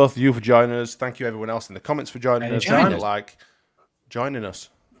much, both of you, for joining us. Thank you everyone else in the comments for joining us. Joining us.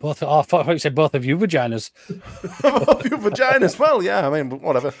 I thought you said both of you vaginas. Both of you vaginas. Well, yeah, I mean,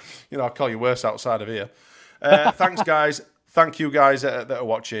 whatever. I'll call you worse outside of here. Thanks, guys. Thank you, guys, that are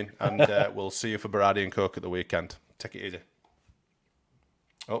watching. And we'll see you for Berardi and Coke at the weekend. Take it easy.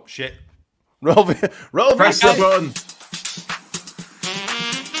 Oh, shit. Roll Press the button.